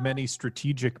made many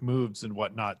strategic moves and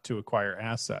whatnot to acquire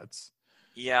assets.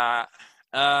 Yeah.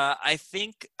 I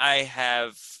think I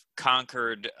have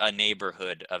conquered a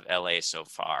neighborhood of LA so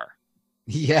far.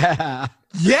 Yeah.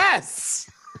 Yes!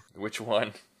 Which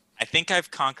one? I think I've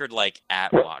conquered like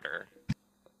Atwater.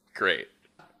 Great.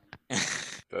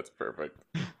 That's perfect.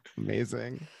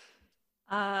 Amazing.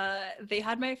 They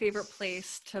had my favorite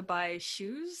place to buy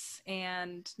shoes,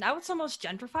 and now it's almost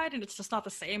gentrified, and it's just not the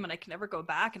same, and I can never go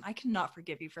back, and I cannot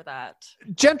forgive you for that.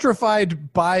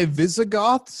 Gentrified by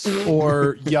Visigoths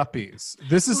or yuppies?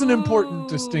 This is an important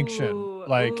distinction.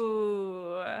 Like,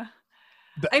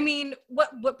 I mean,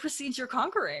 what precedes your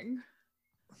conquering?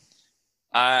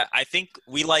 I think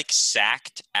we like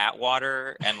sacked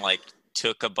Atwater and like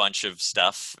took a bunch of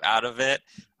stuff out of it,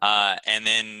 and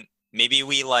then maybe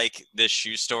we like the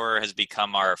shoe store has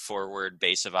become our forward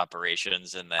base of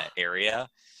operations in the area.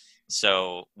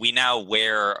 So we now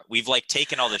we've like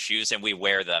taken all the shoes and we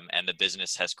wear them, and the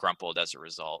business has crumpled as a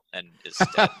result and is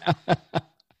dead now.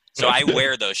 So I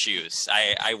wear those shoes.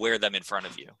 I wear them in front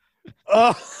of you.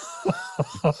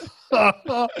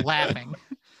 Laughing.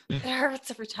 It hurts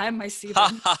every time I see Ha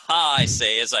them. ha ha, I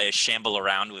say as I shamble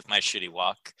around with my shitty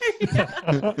walk.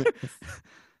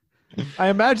 I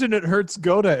imagine it hurts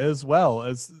Goda as well,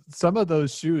 as some of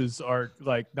those shoes are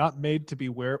like not made to be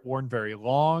worn very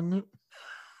long.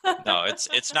 No,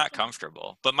 it's not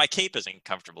comfortable. But my cape isn't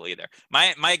comfortable either.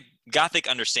 My gothic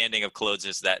understanding of clothes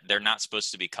is that they're not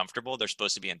supposed to be comfortable. They're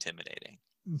supposed to be intimidating.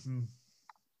 Mm-hmm.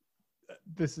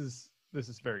 This is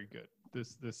very good.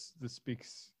 This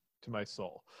speaks to my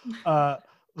soul.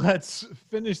 Let's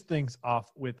finish things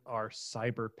off with our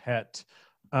cyber pet.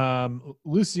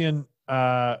 Lucian,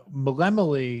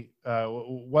 Malemele,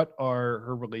 what are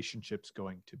her relationships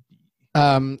going to be?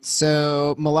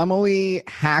 So Malemele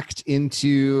hacked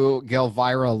into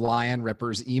Gelvira Lion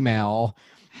Ripper's email.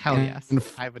 Hell yes.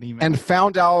 I have an email. And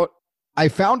I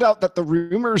found out that the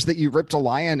rumors that you ripped a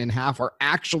lion in half are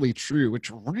actually true,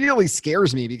 which really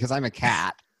scares me because I'm a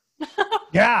cat.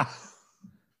 Yeah.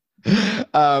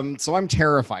 So I'm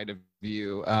terrified of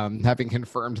you, having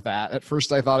confirmed that. At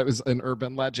first I thought it was an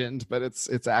urban legend, but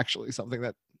it's actually something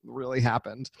that really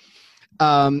happened.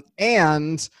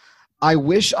 And I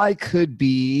wish I could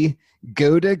be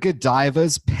Goda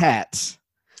Godiva's pet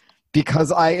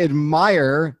because I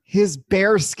admire his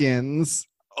bear skins.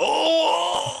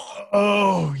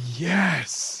 Oh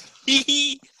yes.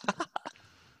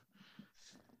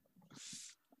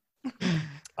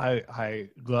 I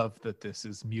love that this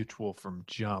is mutual from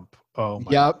jump. Oh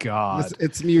my God.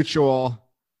 It's mutual.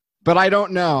 But I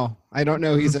don't know.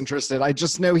 He's interested. I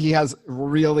just know he has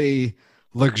really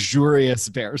luxurious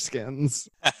bear skins.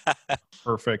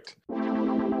 Perfect.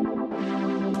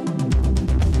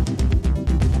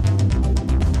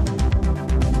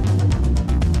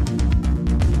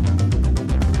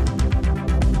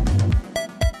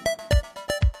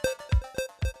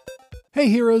 Hey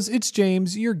heroes, it's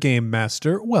James, your game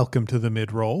master. Welcome to the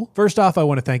mid-roll. First off, I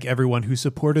want to thank everyone who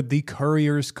supported the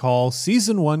Courier's Call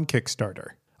Season 1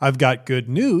 Kickstarter. I've got good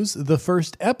news. The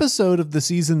first episode of the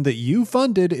season that you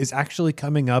funded is actually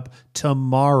coming up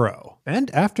tomorrow.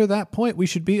 And after that point, we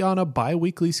should be on a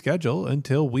bi-weekly schedule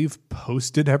until we've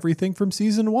posted everything from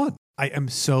Season 1. I am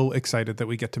so excited that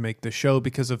we get to make this show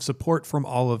because of support from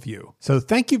all of you. So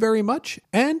thank you very much.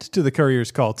 And to the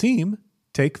Courier's Call team,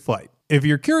 take flight. If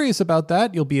you're curious about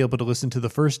that, you'll be able to listen to the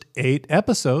first 8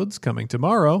 episodes coming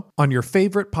tomorrow on your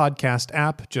favorite podcast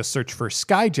app. Just search for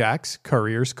Skyjack's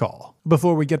Courier's Call.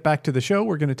 Before we get back to the show,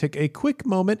 we're going to take a quick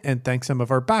moment and thank some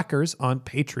of our backers on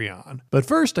Patreon. But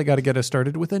first, I got to get us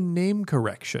started with a name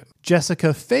correction.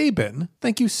 Jessica Fabin,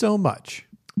 thank you so much.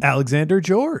 Alexander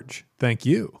George, thank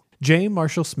you. Jay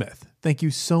Marshall Smith, thank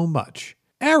you so much.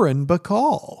 Aaron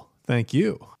Bacall, thank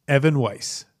you. Evan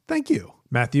Weiss, thank you.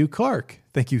 Matthew Clark,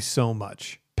 thank you so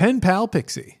much. Pen Pal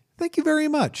Pixie, thank you very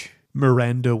much.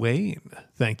 Miranda Wayne,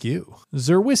 thank you.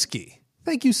 Zerwisky,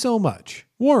 thank you so much.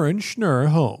 Warren Schnurr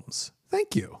Holmes,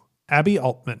 thank you. Abby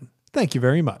Altman, thank you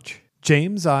very much.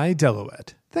 James I.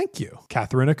 Delouette, thank you.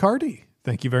 Catherine Accardi,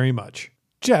 thank you very much.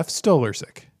 Jeff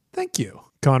Stolarczyk, thank you.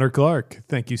 Connor Clark,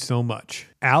 thank you so much.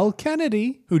 Al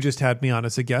Kennedy, who just had me on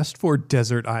as a guest for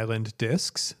Desert Island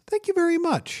Discs, thank you very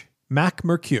much. Mac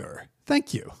Mercure,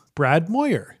 thank you. Brad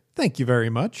Moyer, thank you very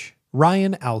much.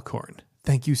 Ryan Alcorn,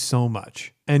 thank you so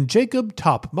much. And Jacob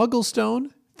Top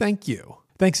Mugglestone, thank you.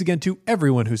 Thanks again to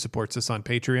everyone who supports us on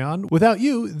Patreon. Without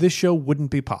you, this show wouldn't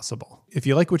be possible. If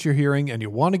you like what you're hearing and you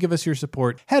want to give us your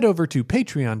support, head over to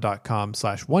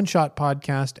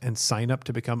patreon.com/oneshotpodcast and sign up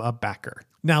to become a backer.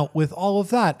 Now, with all of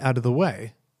that out of the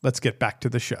way, let's get back to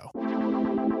the show.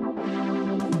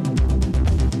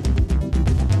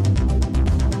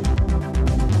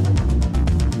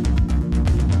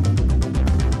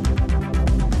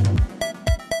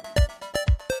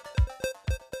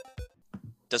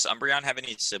 Does Umbreon have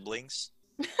any siblings?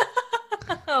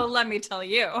 Oh, let me tell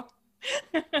you.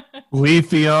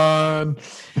 Leafeon.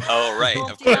 Oh, right,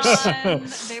 of course. Volteon,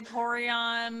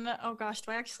 Vaporeon. Oh gosh,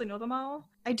 do I actually know them all?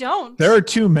 I don't. There are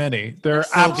too many. There are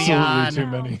absolutely Sylveon. too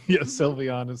many. Yeah,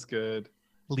 Sylveon is good.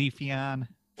 Leafeon.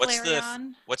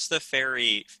 Flareon. What's the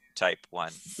fairy type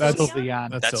one? That's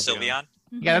Sylveon. That's Sylveon.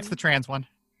 Yeah, that's the trans one.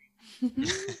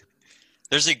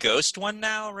 There's a ghost one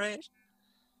now, right?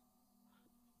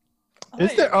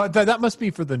 Is there? Oh, that must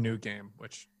be for the new game,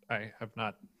 which I have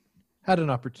not had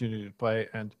an opportunity to play.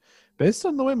 And based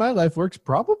on the way my life works,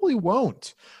 probably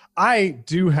won't. I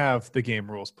do have the game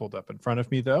rules pulled up in front of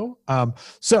me, though.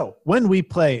 So when we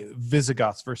play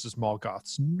Visigoths versus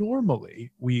Molgoths,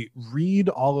 normally we read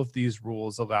all of these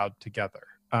rules aloud together.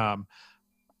 I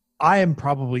am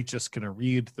probably just going to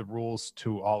read the rules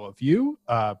to all of you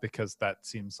because that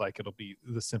seems like it'll be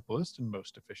the simplest and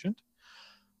most efficient.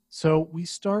 So we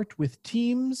start with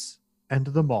teams and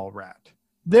the Mall Rat.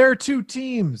 There are 2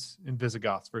 teams in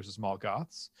Visigoths versus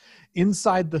Molgoths.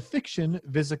 Inside the fiction,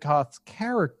 Visigoths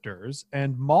characters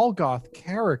and Molgoth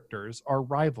characters are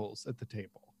rivals at the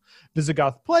table.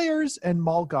 Visigoth players and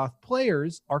Molgoth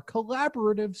players are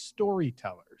collaborative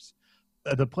storytellers.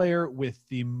 The player with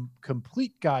the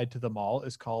complete guide to the mall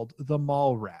is called the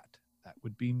Mall Rat. That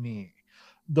would be me.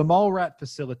 The Mall Rat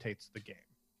facilitates the game.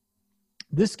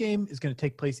 This game is going to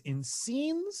take place in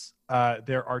scenes.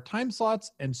 There are time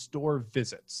slots and store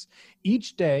visits.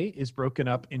 Each day is broken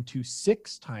up into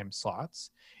 6 time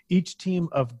slots. Each team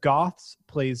of Goths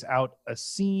plays out a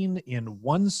scene in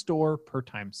 1 store per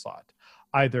time slot.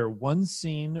 Either 1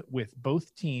 scene with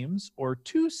both teams or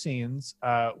 2 scenes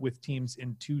with teams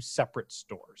in 2 separate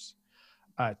stores.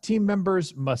 Team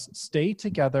members must stay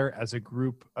together as a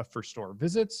group for store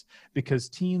visits because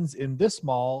teens in this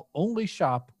mall only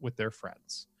shop with their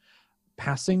friends.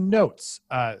 Passing notes.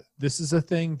 This is a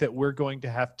thing that we're going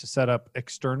to have to set up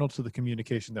external to the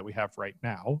communication that we have right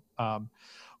now.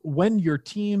 When your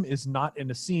team is not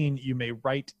in a scene, you may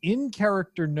write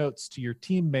in-character notes to your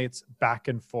teammates back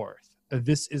and forth.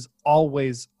 This is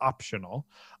always optional.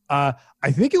 I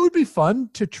think it would be fun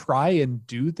to try and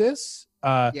do this.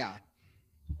 Yeah.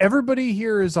 Everybody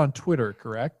here is on Twitter,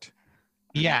 correct?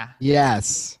 Yeah.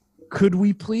 Yes. Could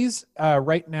we please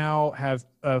right now have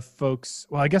folks...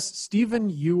 Well, I guess, Steven,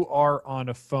 you are on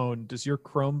a phone. Does your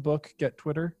Chromebook get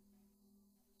Twitter?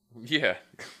 Yeah,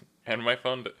 and my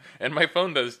phone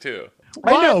does too.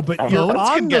 I know, but you're Phones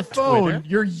on can the get phone. Twitter.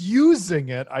 You're using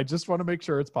it. I just want to make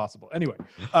sure it's possible. Anyway,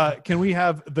 can we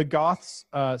have the Goths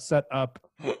set up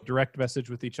direct message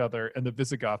with each other, and the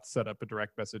Visigoths set up a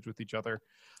direct message with each other?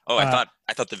 Oh, I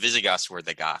thought the Visigoths were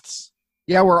the Goths.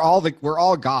 Yeah, we're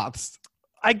all Goths.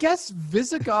 I guess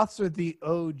Visigoths are the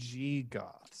OG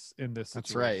Goths in this That's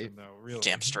situation, right. though. Really.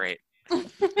 Damn straight.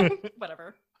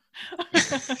 Whatever.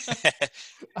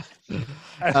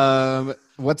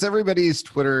 What's everybody's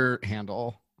Twitter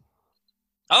handle?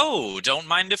 Oh, don't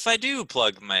mind if I do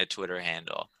plug my Twitter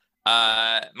handle.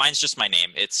 Mine's just my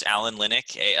name. It's Alan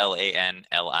Linick,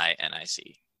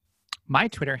 ALANLINIC. My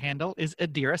Twitter handle is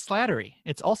Adira Slattery.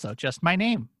 It's also just my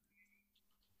name.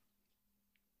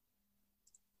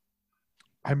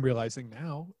 I'm realizing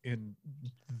now, in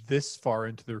this far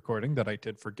into the recording, that I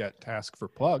did forget to ask for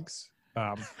plugs.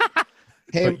 But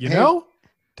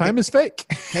time is fake.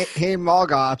 Hey,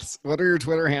 Malgoths, what are your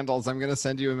Twitter handles? I'm going to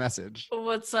send you a message.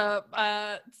 What's up?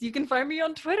 You can find me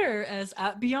on Twitter as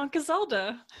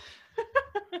 @BiancaZelda.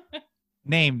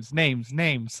 Names.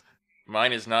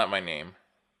 Mine is not my name.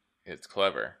 It's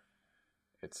clever.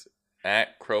 It's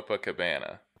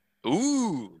 @Cropacabana.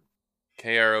 Ooh.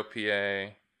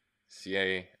 KROPACABANA.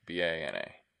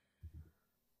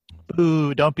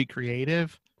 Ooh, don't be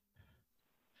creative.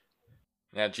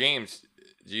 Now, James,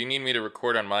 do you need me to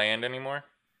record on my end anymore?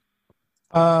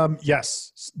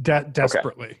 Yes,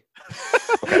 desperately.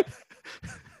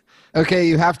 Okay,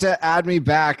 you have to add me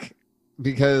back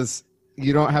because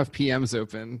you don't have PMs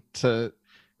open to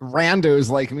randos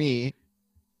like me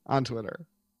on Twitter.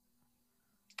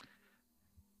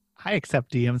 I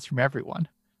accept DMs from everyone.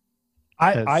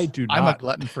 I do not. I'm a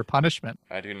glutton for punishment.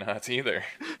 I do not either.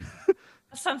 That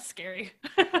sounds scary.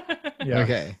 Yeah.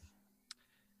 Okay.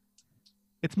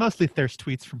 It's mostly thirst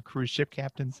tweets from cruise ship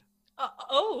captains.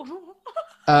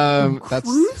 That's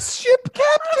Cruise ship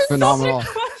captain? phenomenal.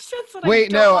 Questions that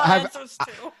Wait, I no, don't want have- answers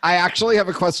to. I actually have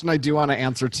a question I do want to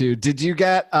answer to. Did you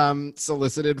get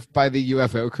solicited by the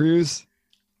UFO cruise?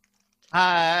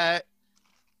 I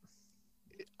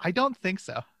don't think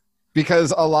so.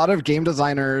 Because a lot of game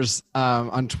designers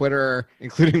on Twitter,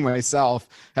 including myself,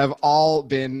 have all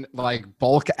been like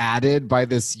bulk added by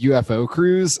this UFO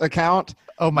cruise account.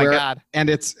 Oh my God. And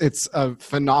it's a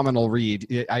phenomenal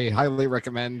read. I highly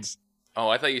recommend. Oh,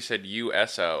 I thought you said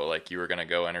USO, like you were going to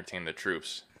go entertain the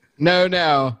troops.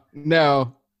 No.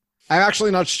 I'm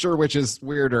actually not sure which is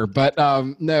weirder, but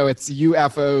no, it's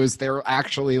UFOs. They're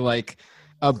actually like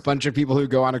a bunch of people who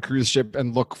go on a cruise ship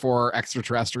and look for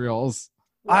extraterrestrials.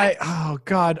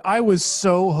 I was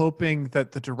so hoping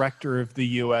that the director of the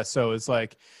USO is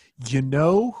like, you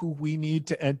know who we need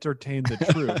to entertain the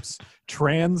troops?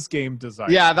 Trans game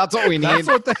designers. Yeah, that's what we need. That's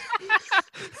what they...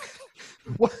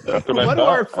 what That's what I do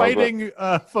our thought. fighting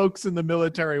folks in the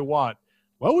military want?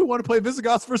 Well, we want to play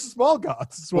Visigoths versus Small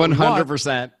Goths. It's what we want.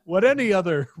 100%. What any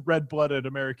other red-blooded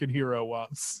American hero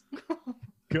wants.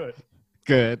 Good.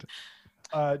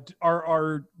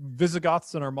 Are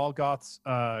Visigoths and our Malgoths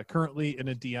currently in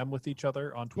a DM with each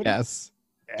other on Twitter? Yes.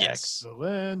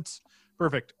 Excellent.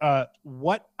 Perfect.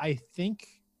 What I think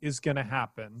is going to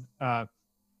happen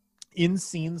in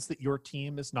scenes that your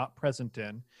team is not present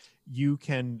in, you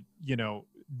can,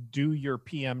 do your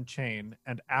PM chain,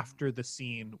 and after the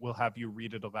scene, we'll have you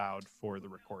read it aloud for the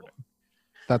recording.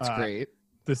 That's great.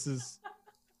 This is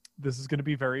going to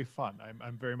be very fun.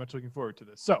 I'm very much looking forward to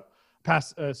this. So,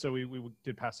 we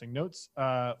did passing notes.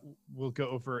 We'll go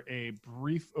over a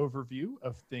brief overview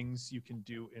of things you can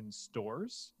do in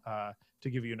stores to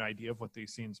give you an idea of what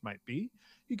these scenes might be.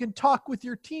 You can talk with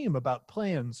your team about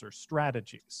plans or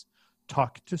strategies.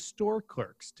 Talk to store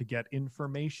clerks to get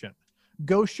information.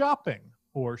 Go shopping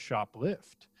or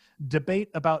shoplift. Debate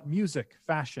about music,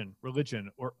 fashion,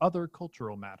 religion, or other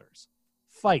cultural matters.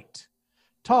 Fight.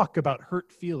 Talk about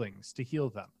hurt feelings to heal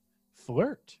them.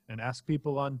 Flirt and ask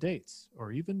people on dates,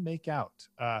 or even make out.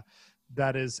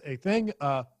 That is a thing.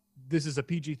 This is a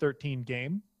PG-13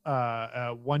 game.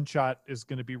 One Shot is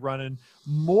going to be running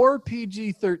more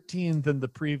PG-13 than the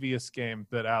previous game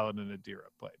that Alan and Adira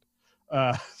played.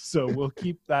 So we'll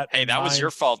keep that. Hey, that was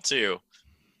your fault too.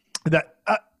 That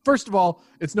first of all,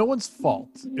 it's no one's fault.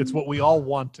 It's what we all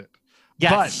wanted.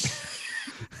 Yes.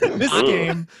 But this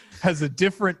game has a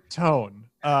different tone.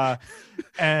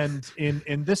 And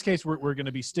in this case, we're going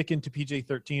to be sticking to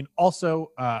PG-13.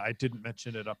 Also, I didn't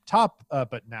mention it up top,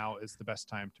 but now is the best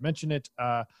time to mention it.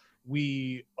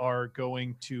 We are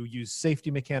going to use safety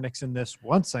mechanics in this.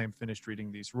 Once I am finished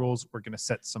reading these rules, we're going to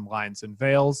set some lines and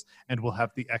veils, and we'll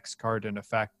have the X card in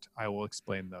effect. I will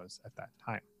explain those at that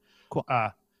time. Cool.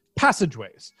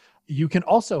 Passageways. You can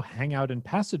also hang out in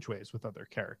passageways with other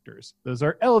characters. Those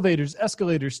are elevators,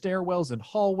 escalators, stairwells, and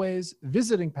hallways.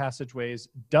 Visiting passageways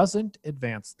doesn't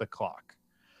advance the clock.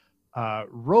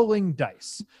 Rolling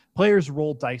dice. Players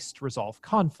roll dice to resolve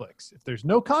conflicts. If there's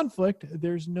no conflict,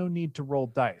 there's no need to roll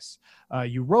dice.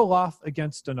 You roll off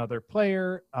against another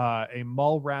player, a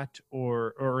mall rat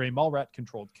or a mall rat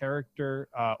controlled character,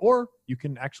 or you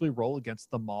can actually roll against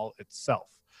the mall itself.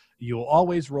 You'll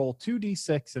always roll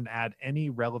 2d6 and add any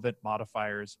relevant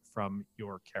modifiers from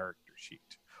your character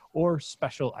sheet or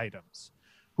special items.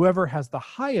 Whoever has the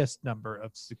highest number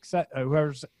of success,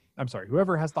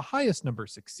 whoever has the highest number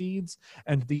succeeds,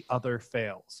 and the other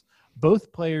fails.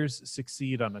 Both players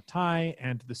succeed on a tie,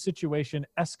 and the situation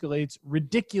escalates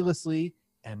ridiculously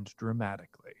and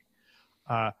dramatically.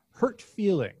 Hurt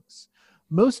feelings.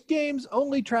 Most games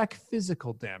only track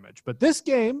physical damage, but this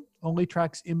game only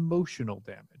tracks emotional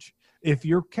damage. If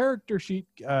your character sheet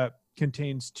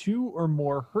contains 2 or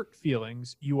more hurt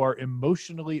feelings, you are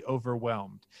emotionally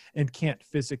overwhelmed and can't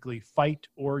physically fight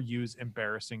or use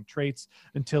embarrassing traits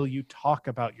until you talk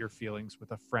about your feelings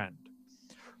with a friend.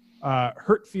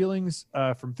 Hurt feelings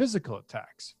from physical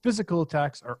attacks. Physical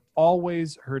attacks are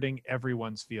always hurting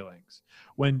everyone's feelings.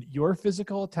 When your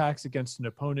physical attacks against an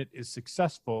opponent is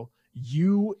successful,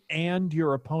 you and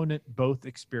your opponent both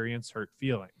experience hurt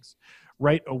feelings.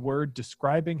 Write a word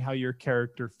describing how your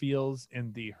character feels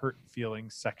in the hurt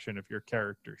feelings section of your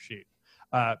character sheet.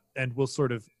 And we'll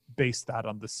sort of base that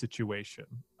on the situation.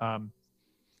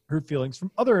 Hurt feelings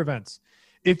from other events.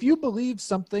 If you believe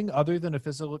something other than a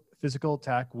physical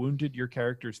attack wounded your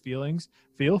character's feelings,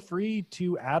 feel free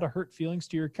to add a hurt feelings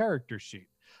to your character sheet.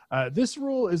 This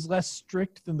rule is less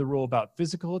strict than the rule about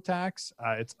physical attacks.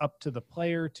 It's up to the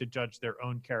player to judge their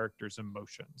own character's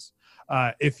emotions.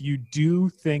 If you do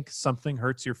think something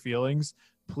hurts your feelings,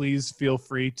 please feel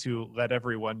free to let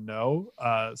everyone know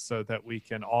so that we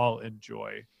can all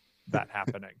enjoy that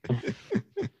happening.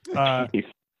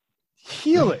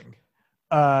 Healing.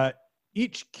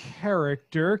 Each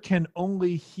character can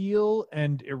only heal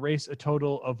and erase a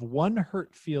total of 1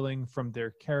 hurt feeling from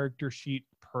their character sheet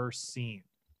per scene.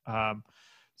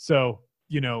 So,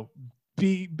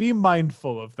 be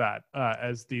mindful of that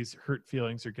as these hurt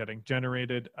feelings are getting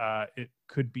generated. It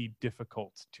could be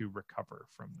difficult to recover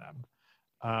from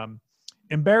them.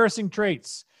 Embarrassing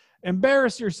traits.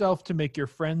 Embarrass yourself to make your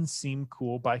friends seem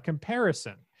cool by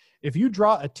comparison. If you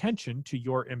draw attention to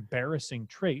your embarrassing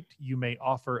trait, you may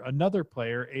offer another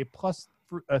player a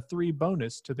 +3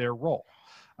 bonus to their roll.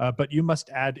 But you must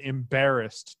add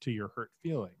embarrassed to your hurt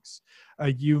feelings.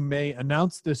 You may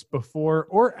announce this before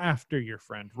or after your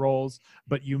friend rolls,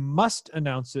 but you must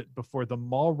announce it before the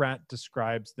mall rat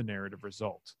describes the narrative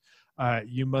result.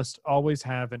 You must always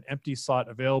have an empty slot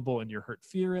available in your hurt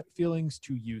feelings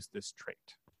to use this trait.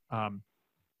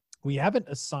 We haven't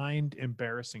assigned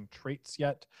embarrassing traits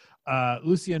yet.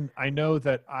 Lucian, I know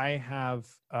that I have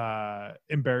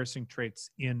embarrassing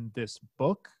traits in this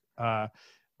book.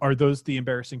 Are those the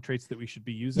embarrassing traits that we should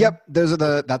be using? Yep,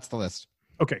 that's the list.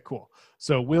 Okay, cool.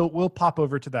 So we'll pop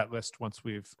over to that list once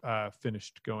we've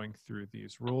finished going through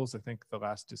these rules. I think the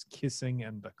last is kissing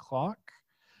and the clock.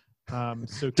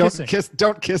 So kissing.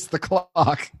 Don't kiss the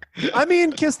clock. I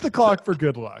mean, kiss the clock for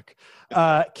good luck.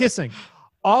 Kissing.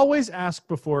 Always ask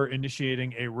before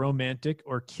initiating a romantic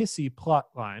or kissy plot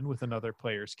line with another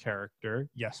player's character.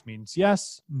 Yes means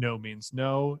yes, no means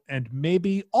no, and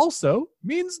maybe also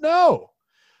means no.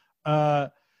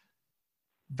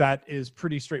 That is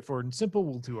pretty straightforward and simple.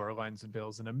 We'll do our lines and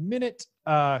veils in a minute.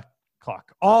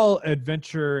 Clock. All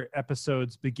adventure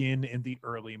episodes begin in the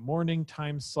early morning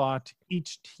time slot.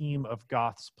 Each team of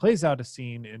Goths plays out a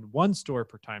scene in 1 store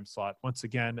per time slot. Once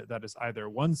again, that is either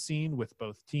 1 scene with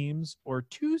both teams or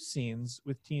 2 scenes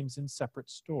with teams in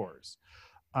separate stores.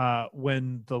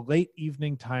 When the late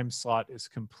evening time slot is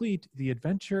complete, the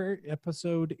adventure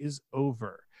episode is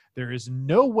over. There is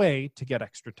no way to get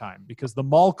extra time because the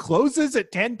mall closes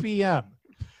at 10 p.m.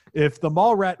 If the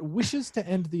mall rat wishes to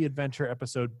end the adventure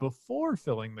episode before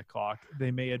filling the clock, they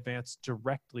may advance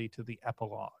directly to the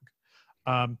epilogue.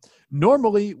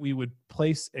 Normally, we would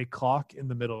place a clock in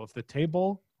the middle of the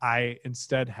table. I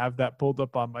instead have that pulled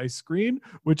up on my screen,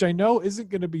 which I know isn't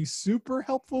going to be super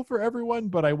helpful for everyone,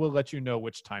 but I will let you know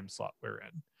which time slot we're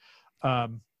in.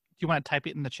 Do you want to type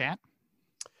it in the chat?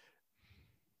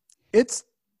 It's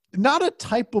not a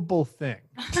typable thing.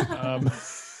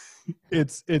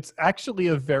 It's actually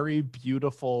a very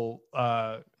beautiful,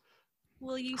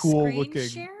 will you cool screen looking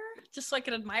share just so I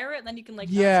can admire it, and then you can like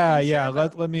yeah.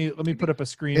 not Let me put up a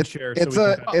screen share.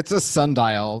 It's a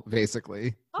sundial,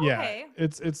 basically. screen share. Okay. Yeah,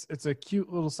 it's a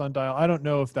cute little sundial. I don't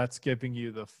know if that's giving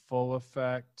you the full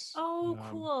effect. Oh,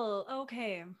 cool.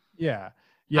 Okay. Yeah.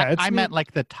 I meant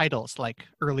like the titles, like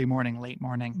early morning, late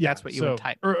morning. Yeah, That's what you would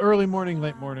type. Early morning,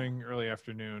 late morning, early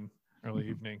afternoon, early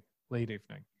evening, late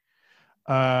evening.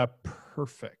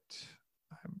 Perfect.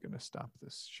 I'm gonna stop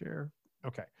this share.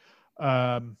 Okay.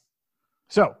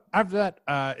 So after that,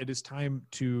 it is time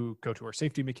to go to our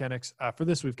safety mechanics. For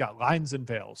this, we've got lines and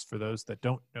veils. For those that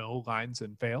don't know lines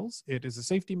and veils, it is a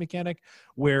safety mechanic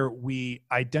where we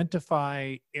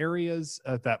identify areas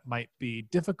that might be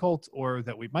difficult or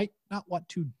that we might not want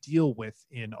to deal with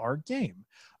in our game.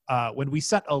 When we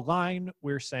set a line,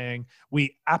 we're saying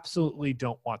we absolutely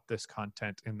don't want this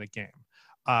content in the game.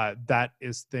 That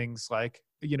is things like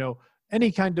any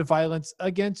kind of violence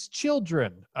against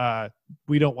children.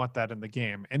 We don't want that in the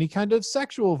game. Any kind of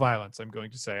sexual violence, I'm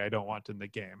going to say, I don't want in the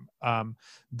game.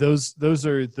 Those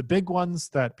are the big ones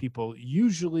that people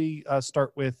usually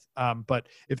start with. But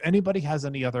if anybody has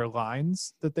any other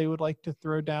lines that they would like to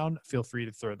throw down, feel free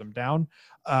to throw them down.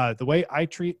 The way I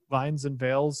treat lines and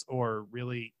veils, or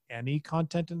really any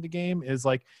content in the game, is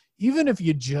like, even if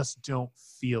you just don't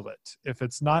feel it, if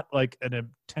it's not like an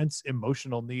intense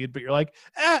emotional need, but you're like,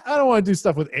 I don't want to do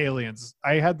stuff with aliens.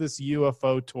 I had this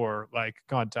UFO tour like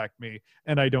contact me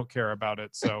and I don't care about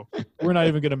it. So we're not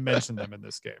even going to mention them in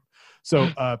this game. So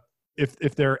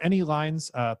if there are any lines,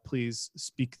 please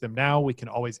speak them now. We can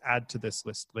always add to this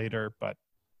list later, but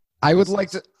I would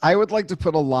like to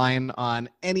put a line on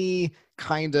any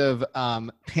kind of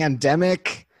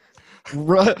pandemic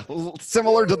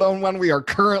similar to the one we are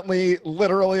currently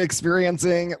literally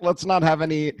experiencing. Let's not have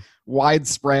any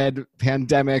widespread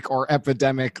pandemic or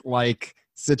epidemic like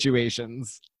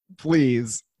situations,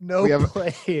 please.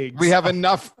 Plagues. We have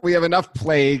enough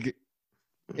plague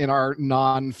in our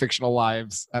non-fictional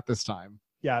lives at this time.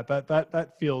 Yeah,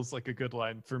 that feels like a good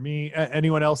line for me.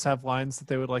 Anyone else have lines that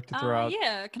they would like to throw out?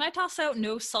 Yeah, can I toss out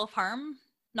no self-harm?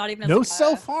 Not even as no like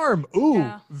self-harm. Ooh,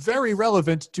 yeah, very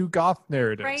relevant to goth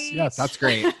narratives. Right? Yes, that's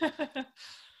great.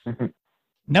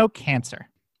 No cancer.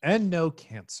 And no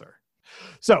cancer.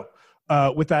 So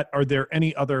with that, are there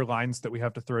any other lines that we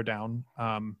have to throw down?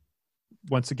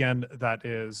 Once again, that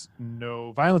is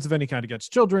no violence of any kind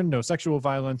against children, no sexual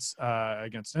violence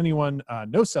against anyone,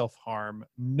 no self-harm,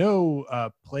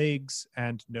 no plagues,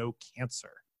 and no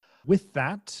cancer. With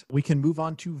that, we can move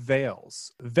on to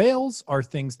veils. Veils are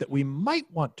things that we might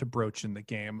want to broach in the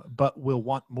game, but will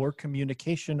want more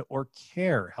communication or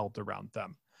care held around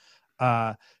them.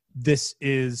 This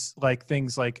is like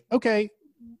things like, okay,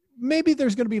 maybe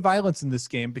there's going to be violence in this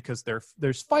game because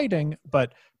there's fighting,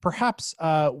 but perhaps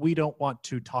we don't want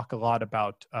to talk a lot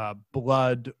about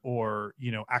blood or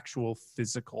actual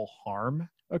physical harm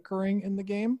occurring in the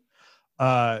game.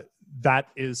 That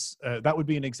would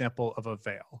be an example of a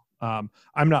veil.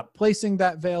 I'm not placing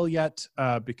that veil yet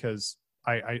because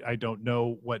I don't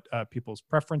know what people's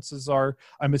preferences are.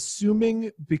 I'm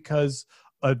assuming because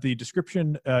the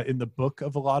description in the book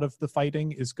of a lot of the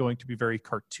fighting is going to be very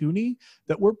cartoony,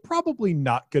 that we're probably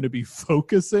not going to be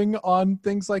focusing on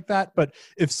things like that. But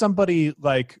if somebody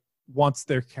like wants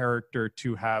their character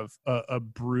to have a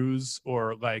bruise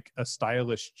or like a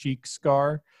stylish cheek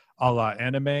scar a la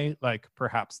anime, like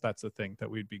perhaps that's a thing that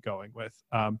we'd be going with.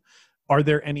 Are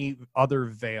there any other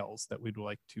veils that we'd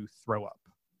like to throw up?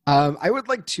 I would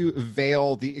like to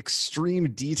veil the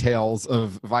extreme details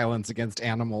of violence against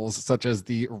animals, such as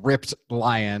the ripped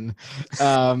lion.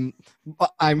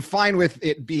 I'm fine with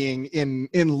it being in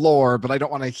lore, but I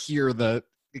don't want to hear the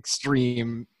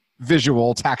extreme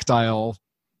visual, tactile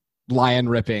lion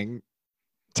ripping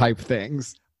type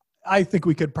things. I think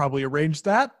we could probably arrange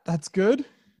that. That's good.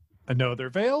 No other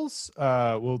veils.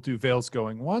 We'll do veils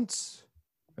going once,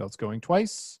 veils going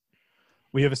twice.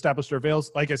 We have established our veils.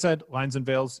 Like I said, lines and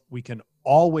veils, we can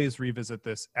always revisit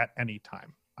this at any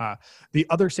time. The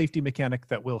other safety mechanic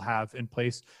that we'll have in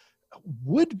place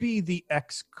would be the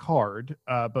X card,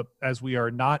 but as we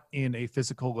are not in a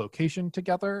physical location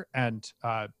together and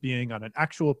being on an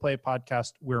actual play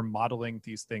podcast, we're modeling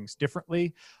these things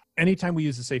differently. Anytime we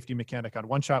use a safety mechanic on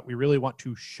one shot, we really want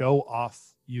to show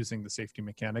off using the safety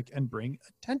mechanic and bring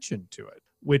attention to it,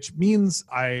 which means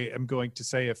I am going to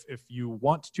say if you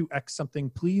want to X something,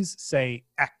 please say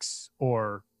X,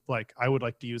 or like, I would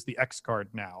like to use the X card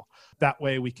now. That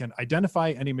way we can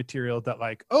identify any material that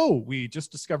like, oh, we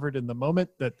just discovered in the moment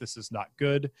that this is not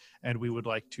good, and we would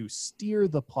like to steer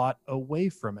the plot away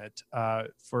from it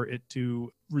for it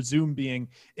to resume being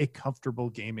a comfortable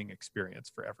gaming experience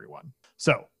for everyone.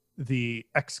 So the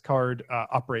X card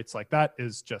operates like that,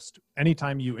 is just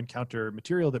anytime you encounter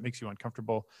material that makes you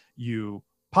uncomfortable, you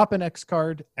pop an X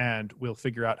card and we'll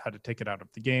figure out how to take it out of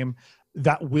the game.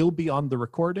 That will be on the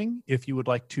recording. If you would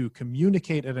like to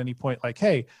communicate at any point, like,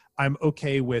 hey, I'm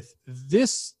okay with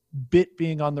this bit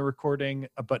being on the recording,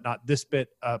 but not this bit,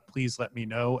 please let me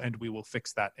know and we will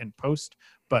fix that in post.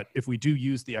 But if we do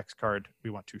use the X card, we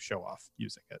want to show off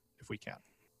using it if we can.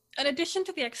 In addition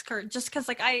to the X card, just because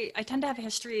like I tend to have a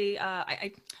history,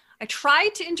 I try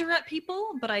to interrupt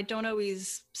people, but I don't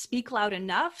always speak loud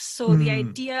enough. So the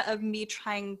idea of me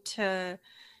trying to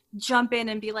jump in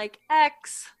and be like,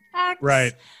 X,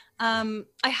 right. I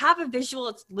have a visual.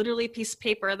 It's literally a piece of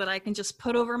paper that I can just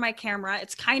put over my camera.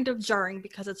 It's kind of jarring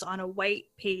because it's on a white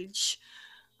page.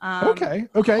 Okay.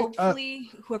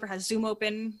 Hopefully, whoever has Zoom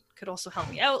open could also help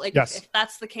me out. Like, yes. if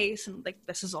that's the case, and like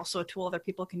this is also a tool other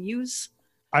people can use.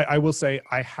 I will say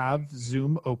I have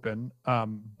Zoom open,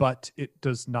 but it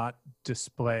does not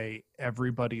display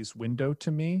everybody's window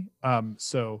to me.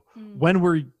 So when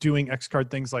we're doing X-Card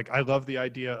things, like I love the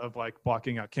idea of like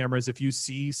blocking out cameras. If you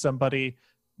see somebody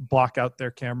block out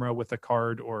their camera with a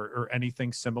card or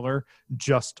anything similar,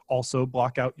 just also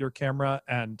block out your camera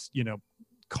and, you know,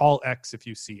 call X if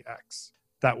you see X.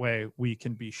 That way we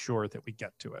can be sure that we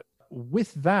get to it.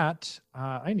 With that,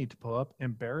 I need to pull up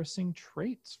embarrassing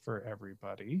traits for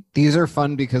everybody. These are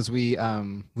fun because we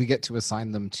get to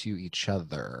assign them to each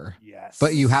other. Yes.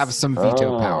 But you have some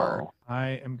veto power.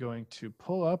 I am going to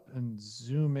pull up and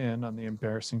zoom in on the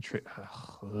embarrassing trait.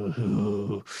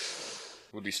 Would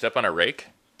you step on a rake?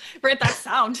 Right, that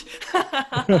sound.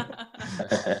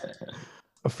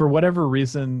 For whatever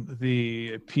reason,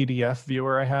 the PDF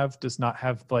viewer I have does not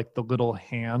have like the little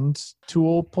hand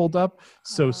tool pulled up.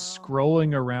 So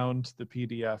scrolling around the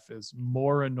PDF is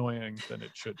more annoying than it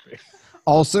should be.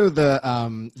 Also,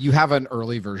 you have an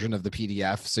early version of the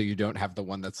PDF, so you don't have the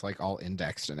one that's like all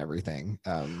indexed and everything.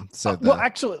 Well,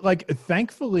 actually, like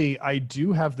thankfully, I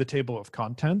do have the table of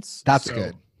contents. That's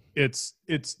good. It's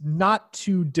not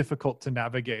too difficult to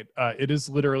navigate. It is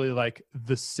literally like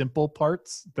the simple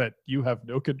parts that you have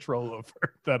no control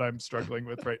over that I'm struggling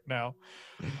with right now.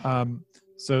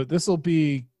 So this will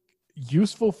be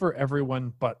useful for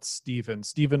everyone but Steven.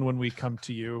 Steven, when we come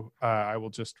to you, I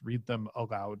will just read them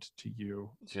aloud to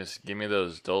you. Just give me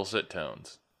those dulcet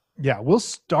tones. Yeah, we'll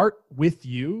start with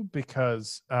you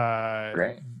because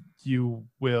Great. you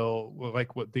will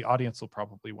like what the audience will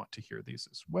probably want to hear these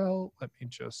as well. Let me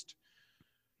just.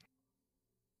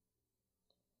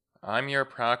 I'm your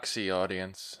proxy,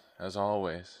 audience, as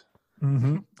always.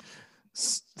 Mm-hmm.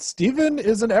 Steven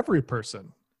is an every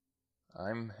person.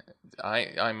 I'm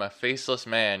a faceless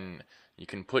man. I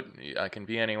can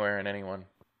be anywhere and anyone.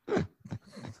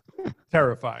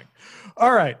 Terrifying.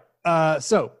 All right.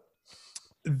 So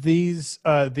these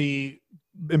the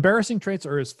embarrassing traits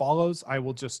are as follows. I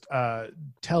will just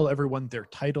tell everyone their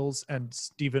titles, and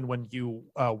Stephen, when you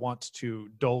want to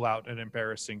dole out an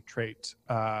embarrassing trait,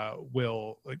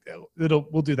 we'll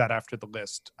do that after the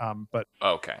list. But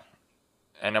okay.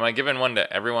 And am I giving one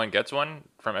to everyone gets one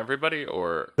from everybody,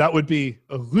 or that would be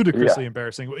ludicrously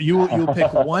embarrassing. You'll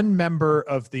pick one member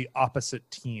of the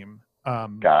opposite team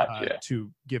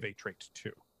to give a trait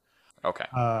to. Okay.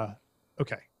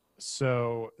 Okay.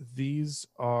 So you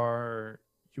are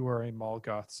a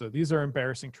Molgoth. So these are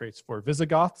embarrassing traits for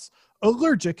Visigoths: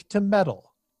 allergic to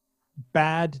metal,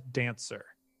 bad dancer,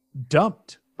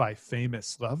 dumped by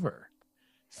famous lover,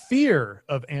 fear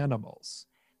of animals,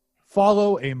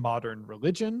 follow a modern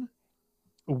religion,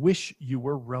 wish you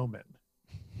were Roman.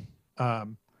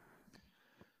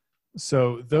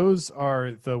 So those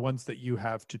are the ones that you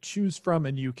have to choose from,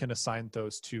 and you can assign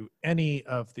those to any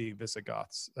of the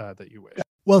Visigoths that you wish.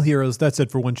 Well, heroes, that's it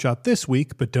for One Shot this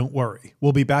week, but don't worry.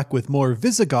 We'll be back with more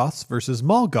Visigoths versus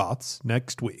Molgoths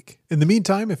next week. In the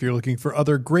meantime, if you're looking for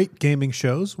other great gaming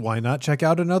shows, why not check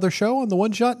out another show on the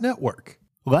One Shot Network?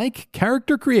 Like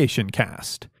Character Creation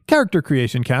Cast. Character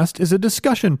Creation Cast is a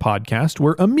discussion podcast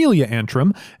where Amelia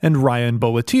Antrim and Ryan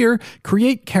Bolletier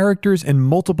create characters in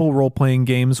multiple role-playing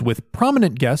games with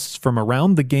prominent guests from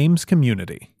around the games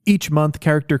community. Each month,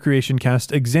 Character Creation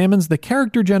Cast examines the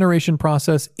character generation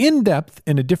process in depth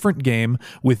in a different game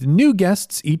with new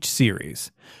guests each series.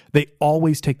 They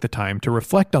always take the time to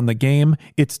reflect on the game,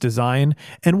 its design,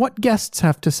 and what guests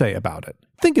have to say about it.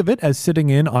 Think of it as sitting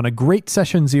in on a great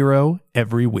Session Zero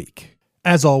every week.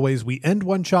 As always, we end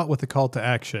One Shot with a call to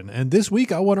action, and this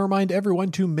week I want to remind everyone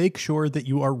to make sure that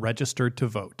you are registered to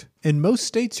vote. In most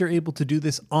states, you're able to do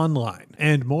this online,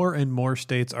 and more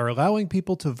states are allowing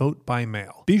people to vote by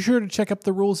mail. Be sure to check up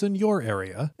the rules in your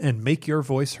area and make your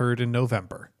voice heard in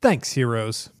November. Thanks,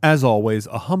 heroes. As always,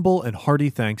 a humble and hearty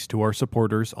thanks to our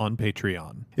supporters on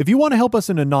Patreon. If you want to help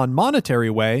us in a non-monetary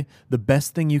way, the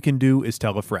best thing you can do is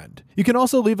tell a friend. You can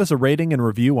also leave us a rating and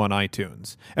review on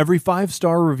iTunes. Every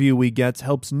 5-star review we get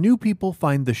helps new people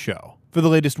find the show. For the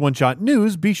latest One Shot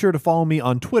news, be sure to follow me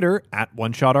on Twitter at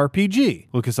OneShotRPG.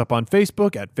 Look us up on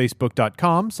Facebook at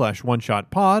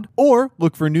facebook.com/OneShotPod, or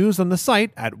look for news on the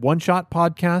site at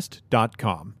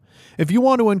OneShotPodcast.com. If you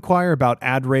want to inquire about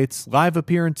ad rates, live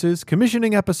appearances,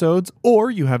 commissioning episodes, or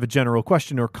you have a general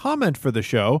question or comment for the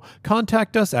show,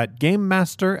 contact us at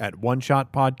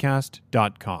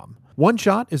GameMaster@OneShotPodcast.com. One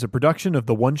Shot is a production of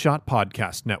the One Shot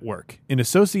Podcast Network, in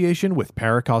association with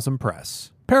Paracosm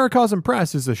Press. Paracosm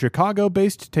Press is a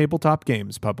Chicago-based tabletop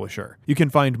games publisher. You can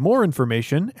find more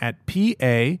information at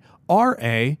PARACOSM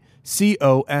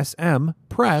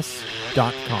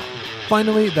press.com.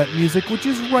 Finally, that music, which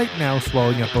is right now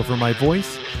swelling up over my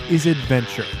voice, is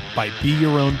Adventure by Be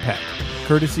Your Own Pet,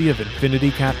 courtesy of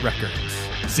Infinity Cat Records.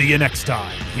 See you next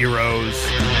time, heroes.